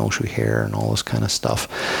grouse and snowshoe hare and all this kind of stuff.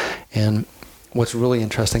 And what's really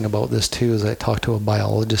interesting about this too is I talked to a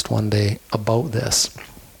biologist one day about this.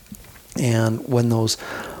 And when those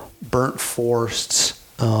burnt forests,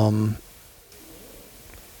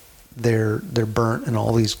 they're burnt and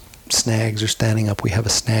all these snags are standing up, we have a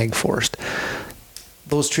snag forest.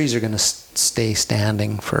 Those trees are going to stay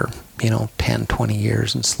standing for, you know, 10, 20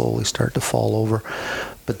 years and slowly start to fall over.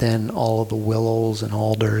 But then all of the willows and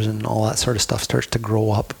alders and all that sort of stuff starts to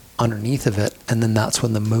grow up underneath of it. And then that's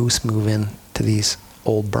when the moose move in to these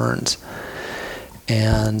old burns.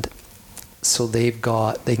 And so they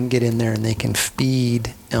can get in there and they can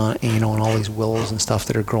feed, you know, on all these willows and stuff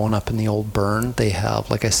that are growing up in the old burn. They have,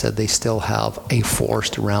 like I said, they still have a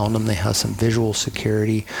forest around them. They have some visual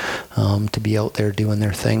security to be out there doing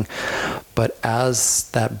their thing. But as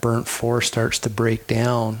that burnt forest starts to break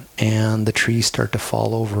down and the trees start to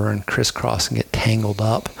fall over and crisscross and get tangled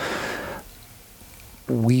up,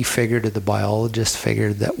 the biologist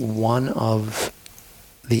figured that one of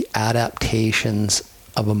the adaptations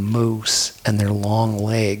of a moose and their long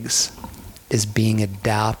legs is being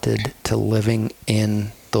adapted to living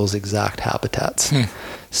in those exact habitats.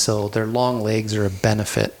 So their long legs are a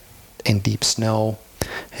benefit in deep snow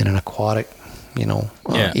and in aquatic, you know,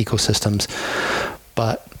 ecosystems.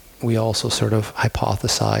 But we also sort of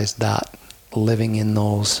hypothesized that living in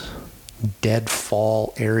those dead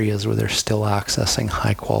fall areas where they're still accessing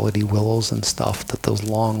high quality willows and stuff, that those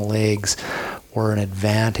long legs were an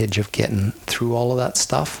advantage of getting through all of that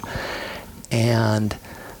stuff. And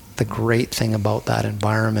the great thing about that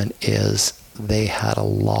environment is they were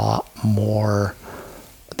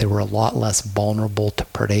a lot less vulnerable to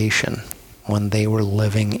predation when they were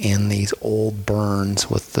living in these old burns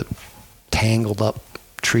with the tangled up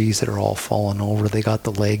trees that are all falling over. They got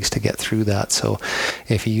the legs to get through that. So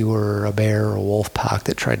if you were a bear or a wolf pack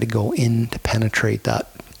that tried to go in to penetrate that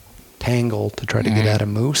tangle to try to get at a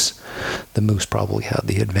moose, the moose probably had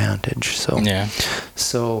the advantage.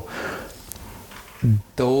 So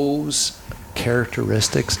those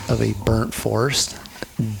characteristics of a burnt forest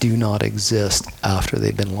do not exist after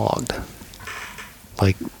they've been logged.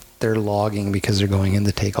 Like, they're logging because they're going in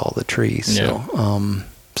to take all the trees.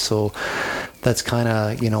 So that's kind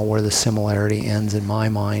of, where the similarity ends in my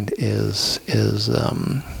mind is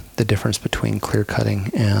the difference between clear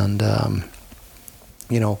cutting and, a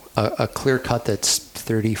clear cut that's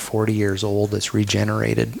 30, 40 years old that's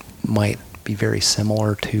regenerated might be very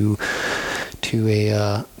similar to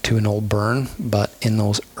an old burn, but in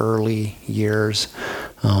those early years,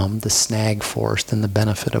 the snag forest and the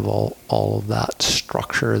benefit of all of that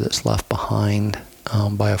structure that's left behind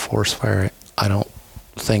by a forest fire, I don't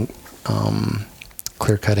think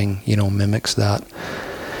clear cutting, mimics that.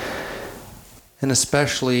 And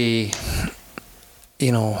especially,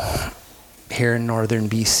 here in northern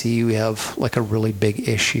BC, we have like a really big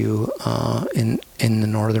issue in the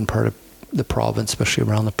northern part of the province, especially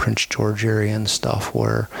around the Prince George area and stuff,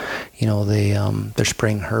 where they're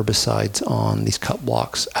spraying herbicides on these cut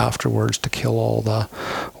blocks afterwards to kill all the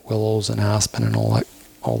willows and aspen and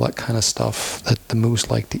all that kind of stuff that the moose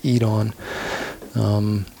like to eat on.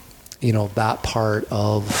 That part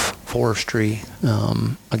of forestry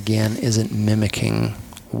again isn't mimicking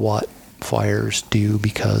what fires do,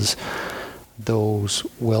 because those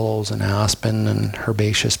willows and aspen and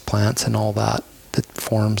herbaceous plants and all that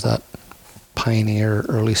forms that pioneer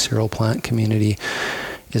early cereal plant community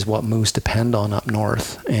is what moose depend on up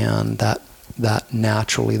north, and that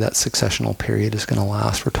naturally that successional period is going to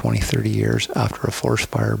last for 20, 30 years after a forest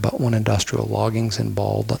fire. But when industrial logging's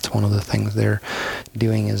involved, that's one of the things they're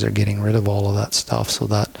doing, is they're getting rid of all of that stuff. So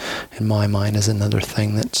that, in my mind, is another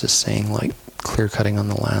thing that's just saying, like, clear cutting on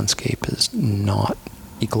the landscape is not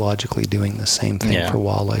ecologically doing the same thing for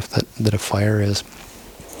wildlife that a fire is.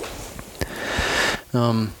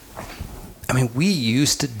 We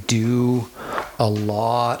used to do a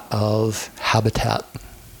lot of habitat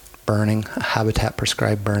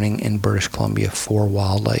prescribed burning in British Columbia for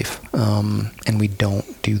wildlife, and we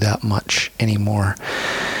don't do that much anymore.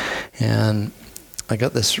 And I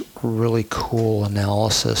got this really cool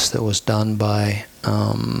analysis that was done by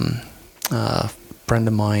a friend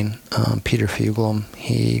of mine, Peter Fuglum.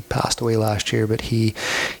 He passed away last year, but he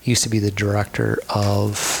used to be the director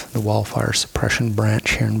of the wildfire suppression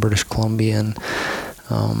branch here in British Columbia, and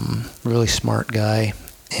really smart guy.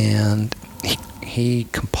 And he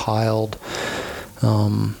compiled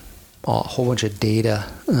a whole bunch of data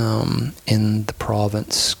in the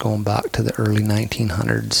province going back to the early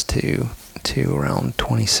 1900s to around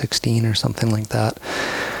 2016 or something like that,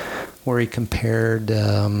 where he compared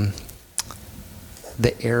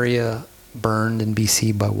the area burned in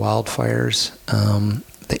BC by wildfires,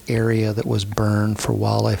 the area that was burned for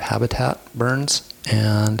wildlife habitat burns,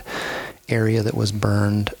 and area that was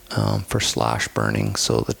burned for slash burning,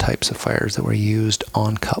 so the types of fires that were used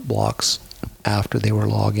on cut blocks after they were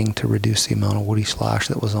logging to reduce the amount of woody slash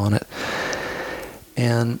that was on it.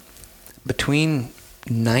 And between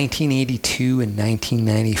 1982 and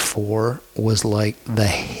 1994 was like the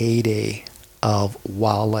heyday of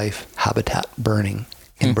wildlife habitat burning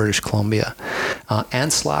in British Columbia,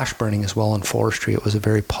 and slash burning as well in forestry. It was a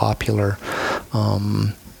very popular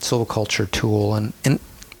silviculture tool, and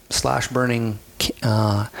slash burning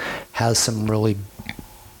has some really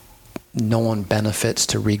known benefits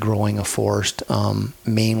to regrowing a forest,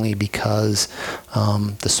 mainly because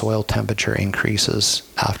the soil temperature increases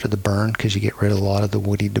after the burn, because you get rid of a lot of the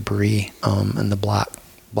woody debris, and the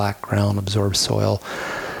black ground absorbs soil.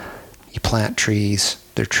 You plant trees,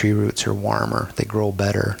 their tree roots are warmer, they grow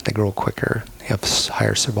better, they grow quicker, they have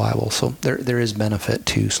higher survival. So there is benefit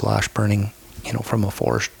to slash burning, from a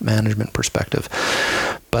forest management perspective.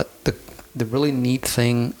 But the really neat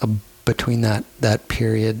thing between that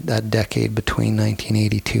period, that decade between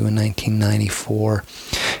 1982 and 1994,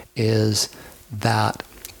 is that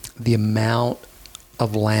the amount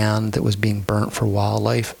of land that was being burnt for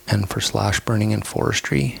wildlife and for slash burning in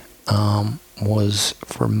forestry was,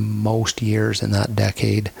 for most years in that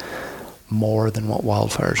decade, more than what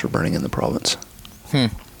wildfires were burning in the province.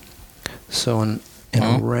 So in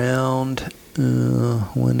around,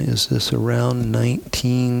 when is this? Around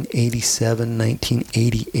 1987,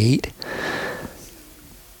 1988,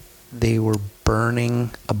 they were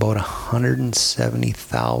burning about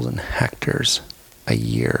 170,000 hectares a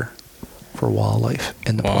year for wildlife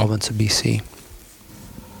in the province of BC.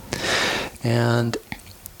 And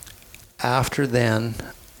after then,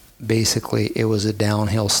 basically, it was a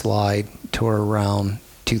downhill slide to around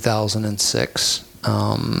 2006.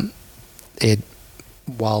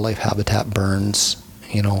 Wildlife habitat burns,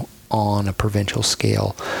 on a provincial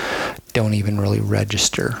scale, don't even really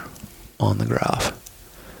register on the graph.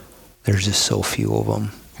 There's just so few of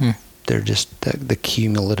them. They're just the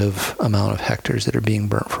cumulative amount of hectares that are being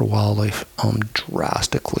burnt for wildlife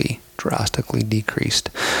drastically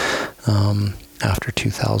decreased. after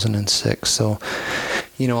 2006. So,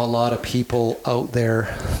 a lot of people out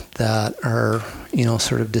there that are,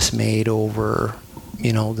 sort of dismayed over,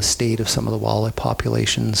 the state of some of the walleye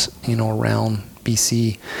populations, around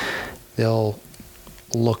BC, they'll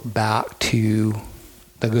look back to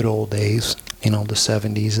the good old days, the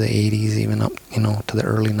 70s, the 80s, even up, to the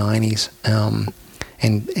early 90s,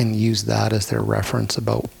 and use that as their reference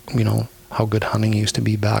about, how good hunting used to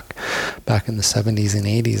be back in the 70s and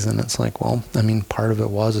 80s. And it's like, well, I mean, part of it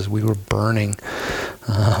is we were burning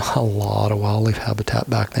a lot of wildlife habitat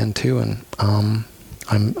back then too. And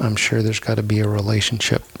I'm sure there's got to be a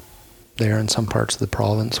relationship there in some parts of the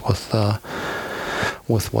province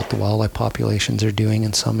with what the wildlife populations are doing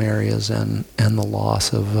in some areas, and the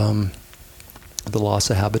loss of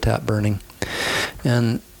habitat burning.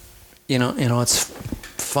 And it's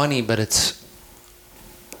funny, but it's,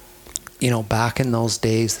 back in those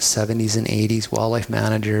days, the 70s and 80s, wildlife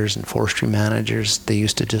managers and forestry managers, they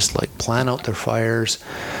used to just like plan out their fires,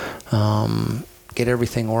 get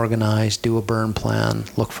everything organized, do a burn plan,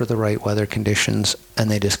 look for the right weather conditions,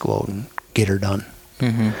 and they just go out and get her done.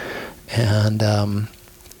 Mm-hmm. And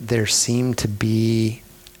there seemed to be,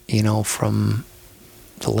 from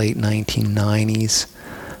the late 1990s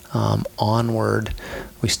onward,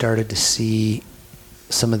 we started to see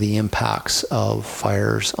some of the impacts of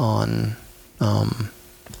fires on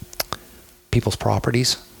people's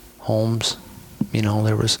properties, homes.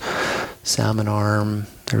 There was Salmon Arm,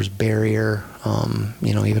 there was Barrier,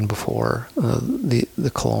 even before the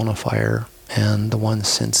Kelowna fire, and the ones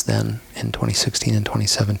since then in 2016 and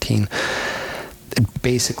 2017. It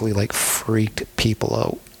basically like freaked people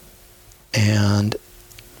out. And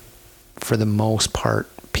for the most part,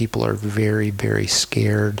 people are very, very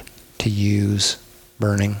scared to use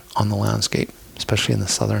burning on the landscape, especially in the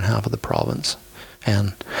southern half of the province.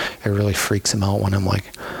 And it really freaks them out when I'm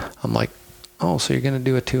like, oh, so you're going to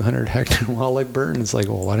do a 200 hectare wildlife burn? It's like,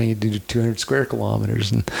 well, why don't you do 200 square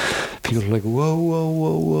kilometers? And people are like,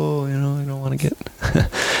 whoa, I don't want to get,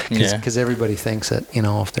 because everybody thinks that,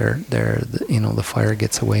 if the fire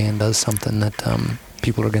gets away and does something, that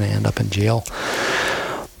people are going to end up in jail.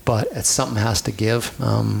 But it's something has to give.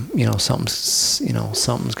 Something's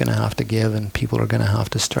going to have to give, and people are going to have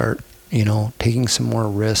to start, taking some more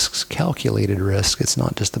risks, calculated risks. It's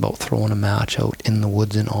not just about throwing a match out in the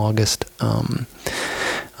woods in August.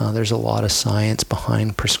 There's a lot of science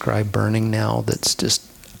behind prescribed burning now that's just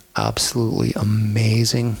absolutely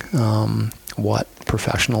amazing. What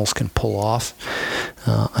professionals can pull off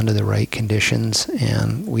under the right conditions,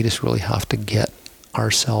 and we just really have to get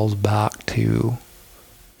ourselves back to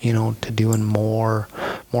doing more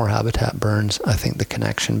habitat burns. I think the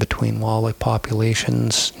connection between wildlife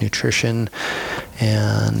populations, nutrition,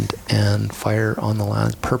 and fire on the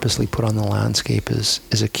land, purposely put on the landscape, is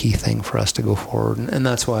a key thing for us to go forward. And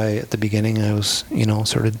that's why at the beginning I was,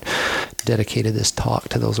 sort of dedicated this talk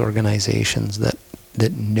to those organizations that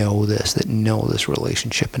know this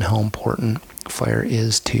relationship and how important fire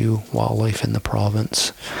is to wildlife in the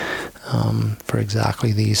province, for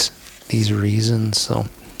exactly these reasons. So,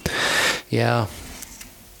 yeah,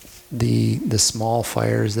 the small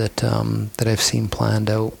fires that I've seen planned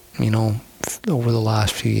out, over the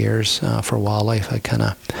last few years for wildlife, I kind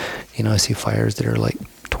of, I see fires that are like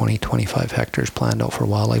 20, 25 hectares planned out for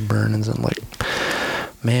wildlife burns, and like,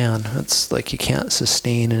 man, it's like you can't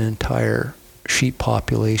sustain an entire sheep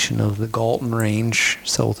population of the Galton Range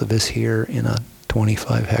south of us here in a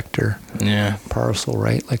 25 hectare parcel,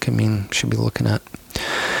 right? Like, I mean, should be looking at,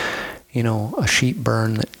 a sheep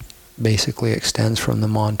burn that basically extends from the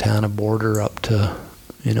Montana border up to,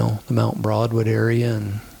 the Mount Broadwood area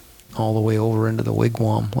and all the way over into the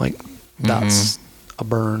Wigwam. Like, that's a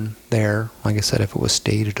burn there. Like I said, if it was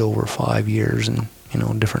staged over 5 years and,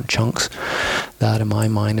 different chunks, that in my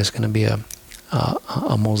mind is going to be a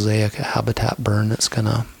mosaic, a habitat burn that's going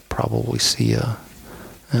to probably see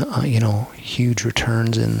huge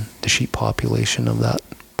returns in the sheep population of that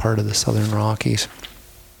part of the Southern Rockies.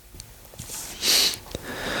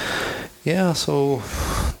 Yeah, so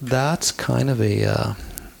that's kind of a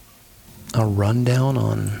rundown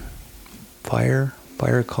on fire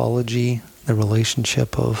ecology, the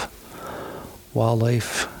relationship of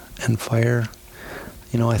wildlife and fire.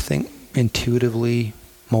 I think intuitively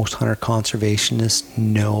most hunter conservationists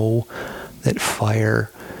know that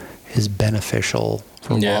fire is beneficial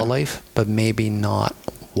for wildlife, but maybe not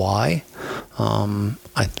why.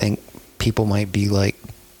 I think people might be like,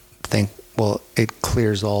 well, it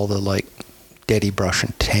clears all the like deady brush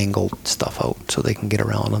and tangled stuff out so they can get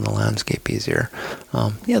around on the landscape easier.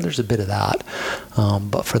 There's a bit of that.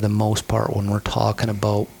 But for the most part, when we're talking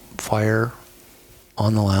about fire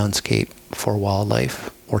on the landscape for wildlife.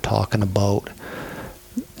 We're talking about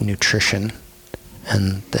nutrition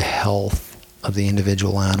and the health of the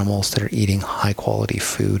individual animals that are eating high quality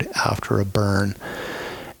food after a burn,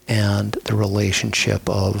 and the relationship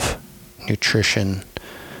of nutrition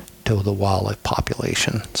to the wildlife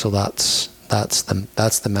population. So that's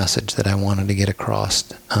the message that I wanted to get across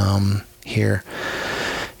here.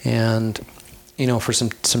 And for some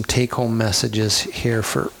take home messages here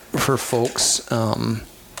for folks,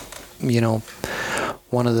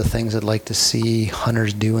 one of the things I'd like to see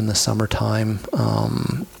hunters do in the summertime,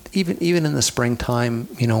 even in the springtime,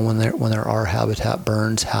 when there are habitat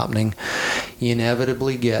burns happening, you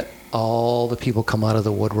inevitably get all the people come out of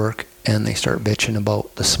the woodwork and they start bitching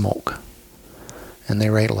about the smoke. And they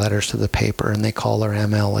write letters to the paper and they call their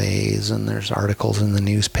MLAs, and there's articles in the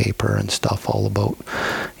newspaper and stuff all about,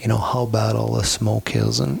 how bad all the smoke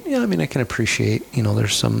is. And I can appreciate,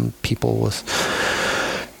 there's some people with,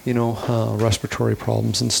 respiratory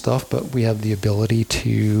problems and stuff, but we have the ability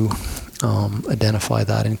to identify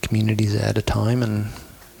that in communities at a time and,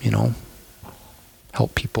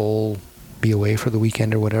 help people be away for the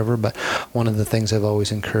weekend or whatever. But one of the things I've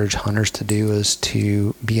always encouraged hunters to do is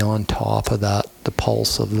to be on top of that, the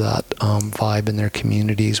pulse of that vibe in their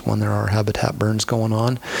communities when there are habitat burns going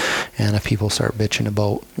on. And if people start bitching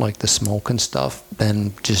about like the smoke and stuff,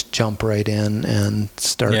 then just jump right in and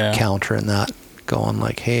start countering that, going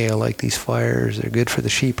like, hey, I like these fires, they're good for the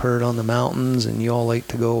sheep herd on the mountains, and you all like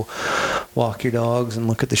to go walk your dogs and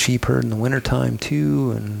look at the sheep herd in the wintertime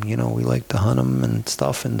too, and we like to hunt them and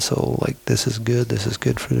stuff, and so like this is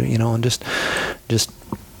good for and just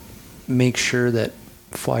make sure that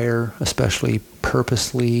fire, especially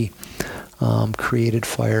purposely created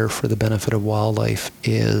fire for the benefit of wildlife,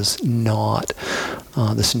 is not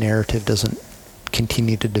this narrative doesn't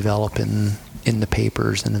continue to develop in the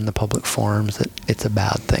papers and in the public forums that it's a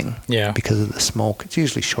bad thing because of the smoke. It's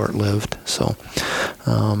usually short-lived. So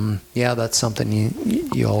that's something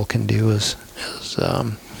you all can do is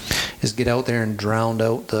get out there and drown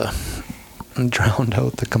out the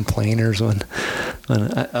complainers. When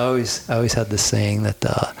I always had this saying that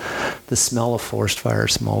the smell of forest fire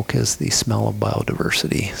smoke is the smell of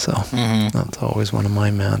biodiversity. So that's always one of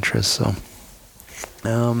my mantras. So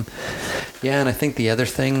and I think the other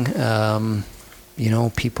thing,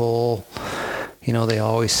 people, they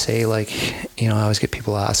always say like, I always get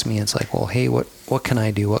people ask me, it's like, well, hey, what can I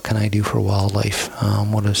do? What can I do for wildlife?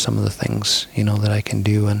 What are some of the things, that I can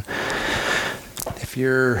do? And if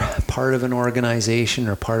you're part of an organization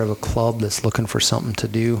or part of a club that's looking for something to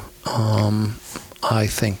do, I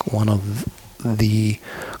think one of the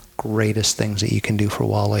greatest things that you can do for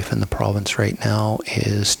wildlife in the province right now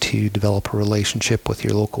is to develop a relationship with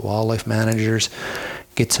your local wildlife managers,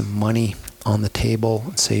 get some money on the table,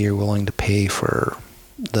 and say you're willing to pay for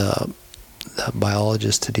the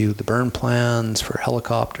biologist to do the burn plans, for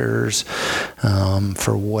helicopters,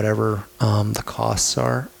 for whatever the costs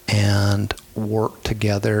are, and work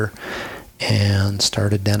together and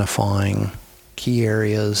start identifying key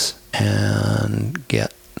areas and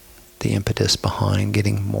get the impetus behind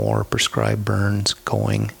getting more prescribed burns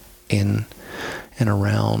going in and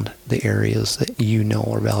around the areas that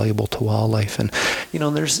are valuable to wildlife. And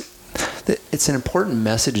it's an important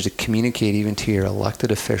message to communicate even to your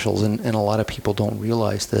elected officials, and a lot of people don't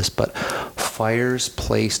realize this, but fires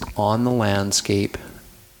placed on the landscape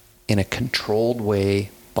in a controlled way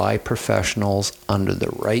by professionals under the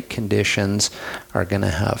right conditions are going to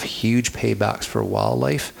have huge paybacks for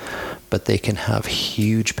wildlife, but they can have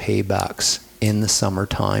huge paybacks in the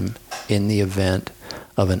summertime in the event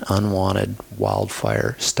of an unwanted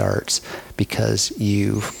wildfire starts, because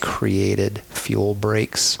you've created fuel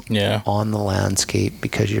breaks on the landscape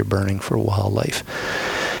because you're burning for wildlife.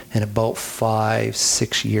 And about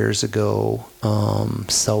 5-6 years ago,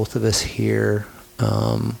 south of us here,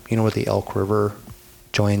 where the Elk River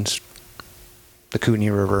joins the Kootenay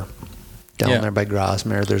River down there by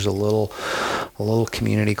Grasmere, there's a little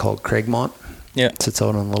community called Craigmont. It sits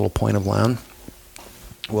out on a little point of land.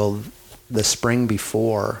 Well, the spring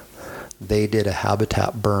before, they did a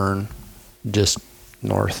habitat burn just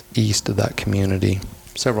northeast of that community,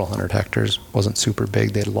 several hundred hectares, wasn't super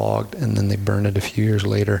big. They logged and then they burned it a few years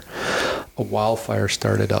later. A wildfire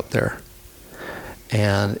started up there,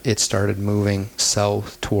 and it started moving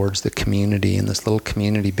south towards the community, and this little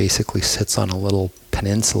community basically sits on a little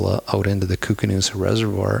peninsula out into the Kootenay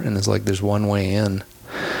Reservoir, and it's like there's one way in,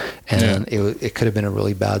 and it could have been a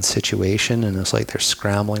really bad situation, and it's like they're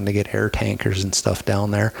scrambling to get air tankers and stuff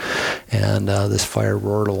down there, and this fire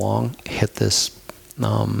roared along, hit this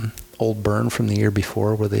old burn from the year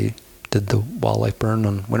before where they did the wildlife burn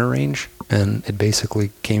on Winter Range, and it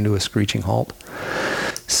basically came to a screeching halt.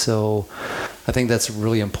 So I think that's a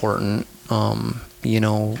really important,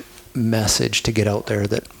 message to get out there,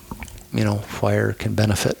 that, fire can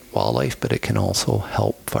benefit wildlife, but it can also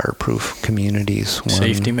help fireproof communities.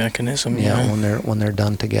 Safety mechanism. Yeah, when they're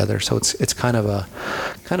done together. So it's kind of a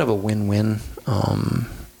win-win,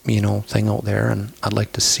 thing out there. And I'd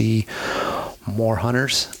like to see more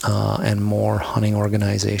hunters and more hunting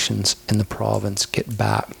organizations in the province get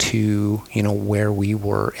back to where we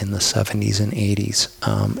were in the 70s and 80s,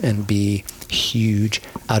 and be huge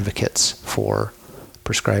advocates for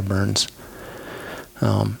prescribed burns.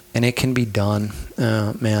 And it can be done.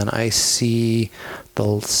 Man, I see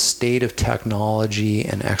the state of technology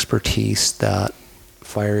and expertise that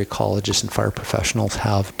fire ecologists and fire professionals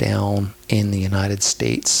have down in the United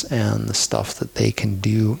States, and the stuff that they can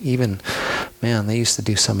do. Even, man, they used to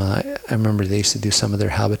do I remember they used to do some of their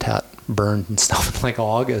habitat burns and stuff in like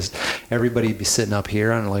August. Everybody'd be sitting up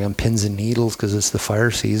here on pins and needles because it's the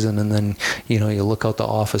fire season. And then, you look out the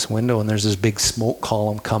office window and there's this big smoke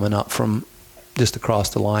column coming up from just across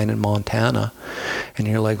the line in Montana, and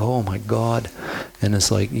you're like, oh my God. And it's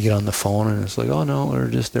like, you get on the phone and it's like, oh no,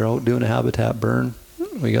 they're out doing a habitat burn.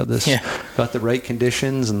 We got this, got the right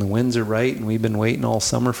conditions, and the winds are right, and we've been waiting all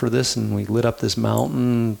summer for this, and we lit up this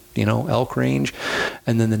mountain, elk range,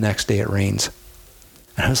 and then the next day it rains.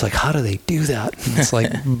 And I was like, how do they do that? And it's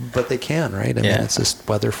like, but they can, right? I mean, it's just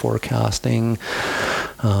weather forecasting,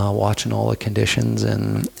 watching all the conditions,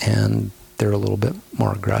 and they're a little bit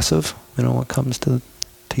more aggressive, when it comes to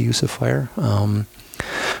use of fire.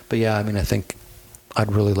 But yeah, I mean, I think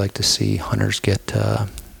I'd really like to see hunters get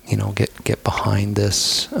behind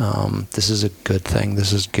this. This is a good thing.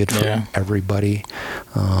 This is good for everybody.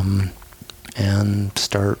 And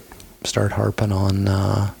start harping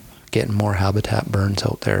on getting more habitat burns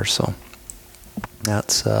out there. So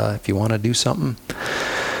that's, if you want to do something,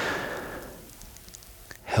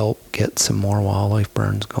 help get some more wildlife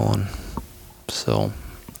burns going. So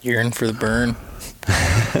yearn for the burn.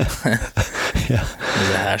 Yeah, there's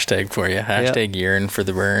a hashtag for you. Hashtag yearn for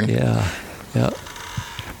the burn. Yeah.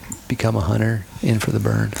 Become a hunter, in for the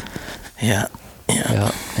burn. Yeah.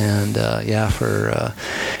 And for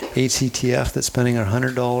HCTF that's spending our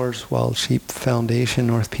 $100, Wild Sheep Foundation,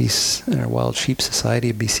 North Peace, or Wild Sheep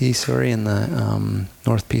Society of BC, and the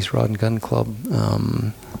North Peace Rod and Gun Club.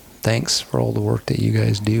 Thanks for all the work that you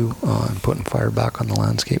guys do on putting fire back on the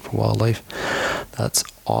landscape for wildlife. That's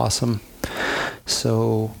awesome.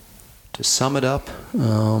 So to sum it up,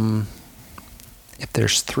 if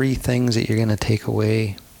there's 3 things that you're going to take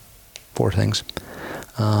away, 4 things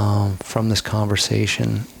from this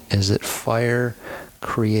conversation, is that fire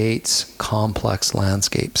creates complex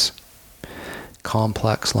landscapes.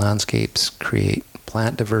 Complex landscapes create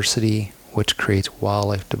plant diversity, which creates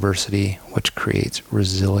wildlife diversity, which creates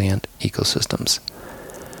resilient ecosystems.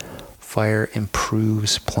 Fire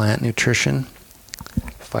improves plant nutrition.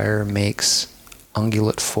 Fire makes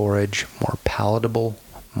ungulate forage more palatable,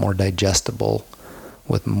 more digestible,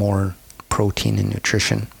 with more protein and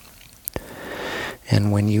nutrition.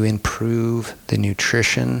 And when you improve the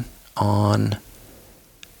nutrition on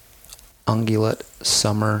ungulate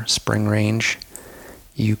summer spring range,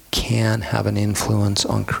 you can have an influence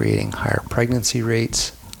on creating higher pregnancy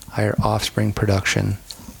rates, higher offspring production,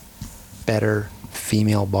 better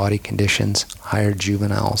female body conditions, higher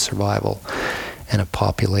juvenile survival, and a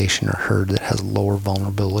population or herd that has lower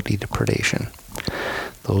vulnerability to predation.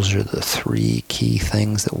 Those are the 3 key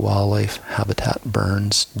things that wildlife habitat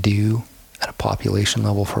burns do at a population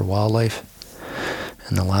level for wildlife.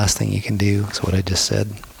 And the last thing you can do is what I just said.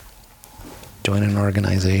 Join an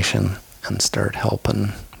organization and start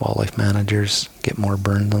helping wildlife managers get more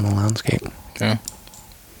burns on the landscape. Yeah.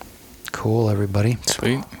 Cool, everybody.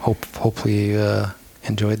 Sweet. Hopefully you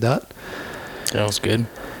enjoyed that. That was good.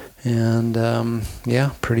 And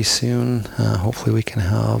pretty soon, hopefully we can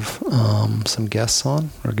have some guests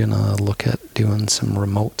on. We're going to look at doing some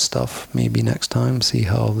remote stuff maybe next time, see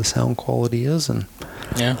how the sound quality is. And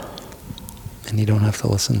you don't have to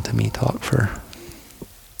listen to me talk for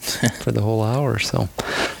the whole hour. So,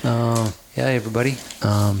 everybody,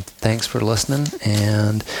 thanks for listening.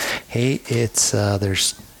 And hey, it's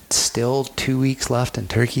there's still 2 weeks left in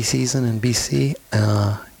turkey season in BC.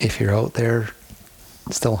 If you're out there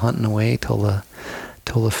still hunting away till the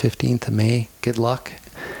 15th of May, good luck.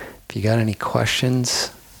 If you got any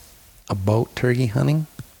questions about turkey hunting,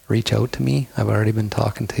 reach out to me. I've already been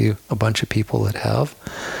talking to a bunch of people that have.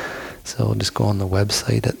 So just go on the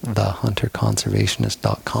website at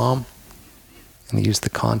thehunterconservationist.com and use the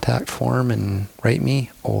contact form and write me,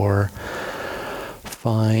 or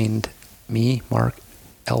find me, Mark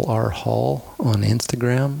L.R. Hall on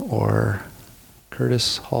Instagram, or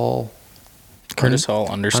Curtis Hall. Curtis Hall _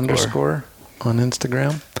 on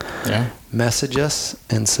Instagram. Yeah. Message us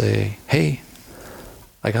and say, hey,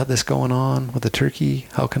 I got this going on with the turkey.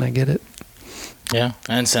 How can I get it? Yeah.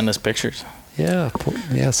 And send us pictures. Yeah.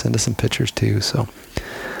 Send us some pictures too. So,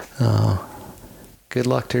 good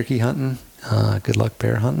luck turkey hunting. Good luck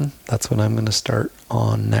bear hunting. That's what I'm going to start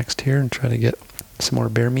on next here and try to get some more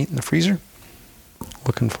bear meat in the freezer.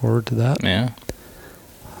 Looking forward to that. Yeah.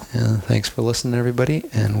 And thanks for listening, everybody.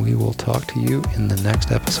 And we will talk to you in the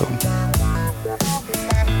next episode.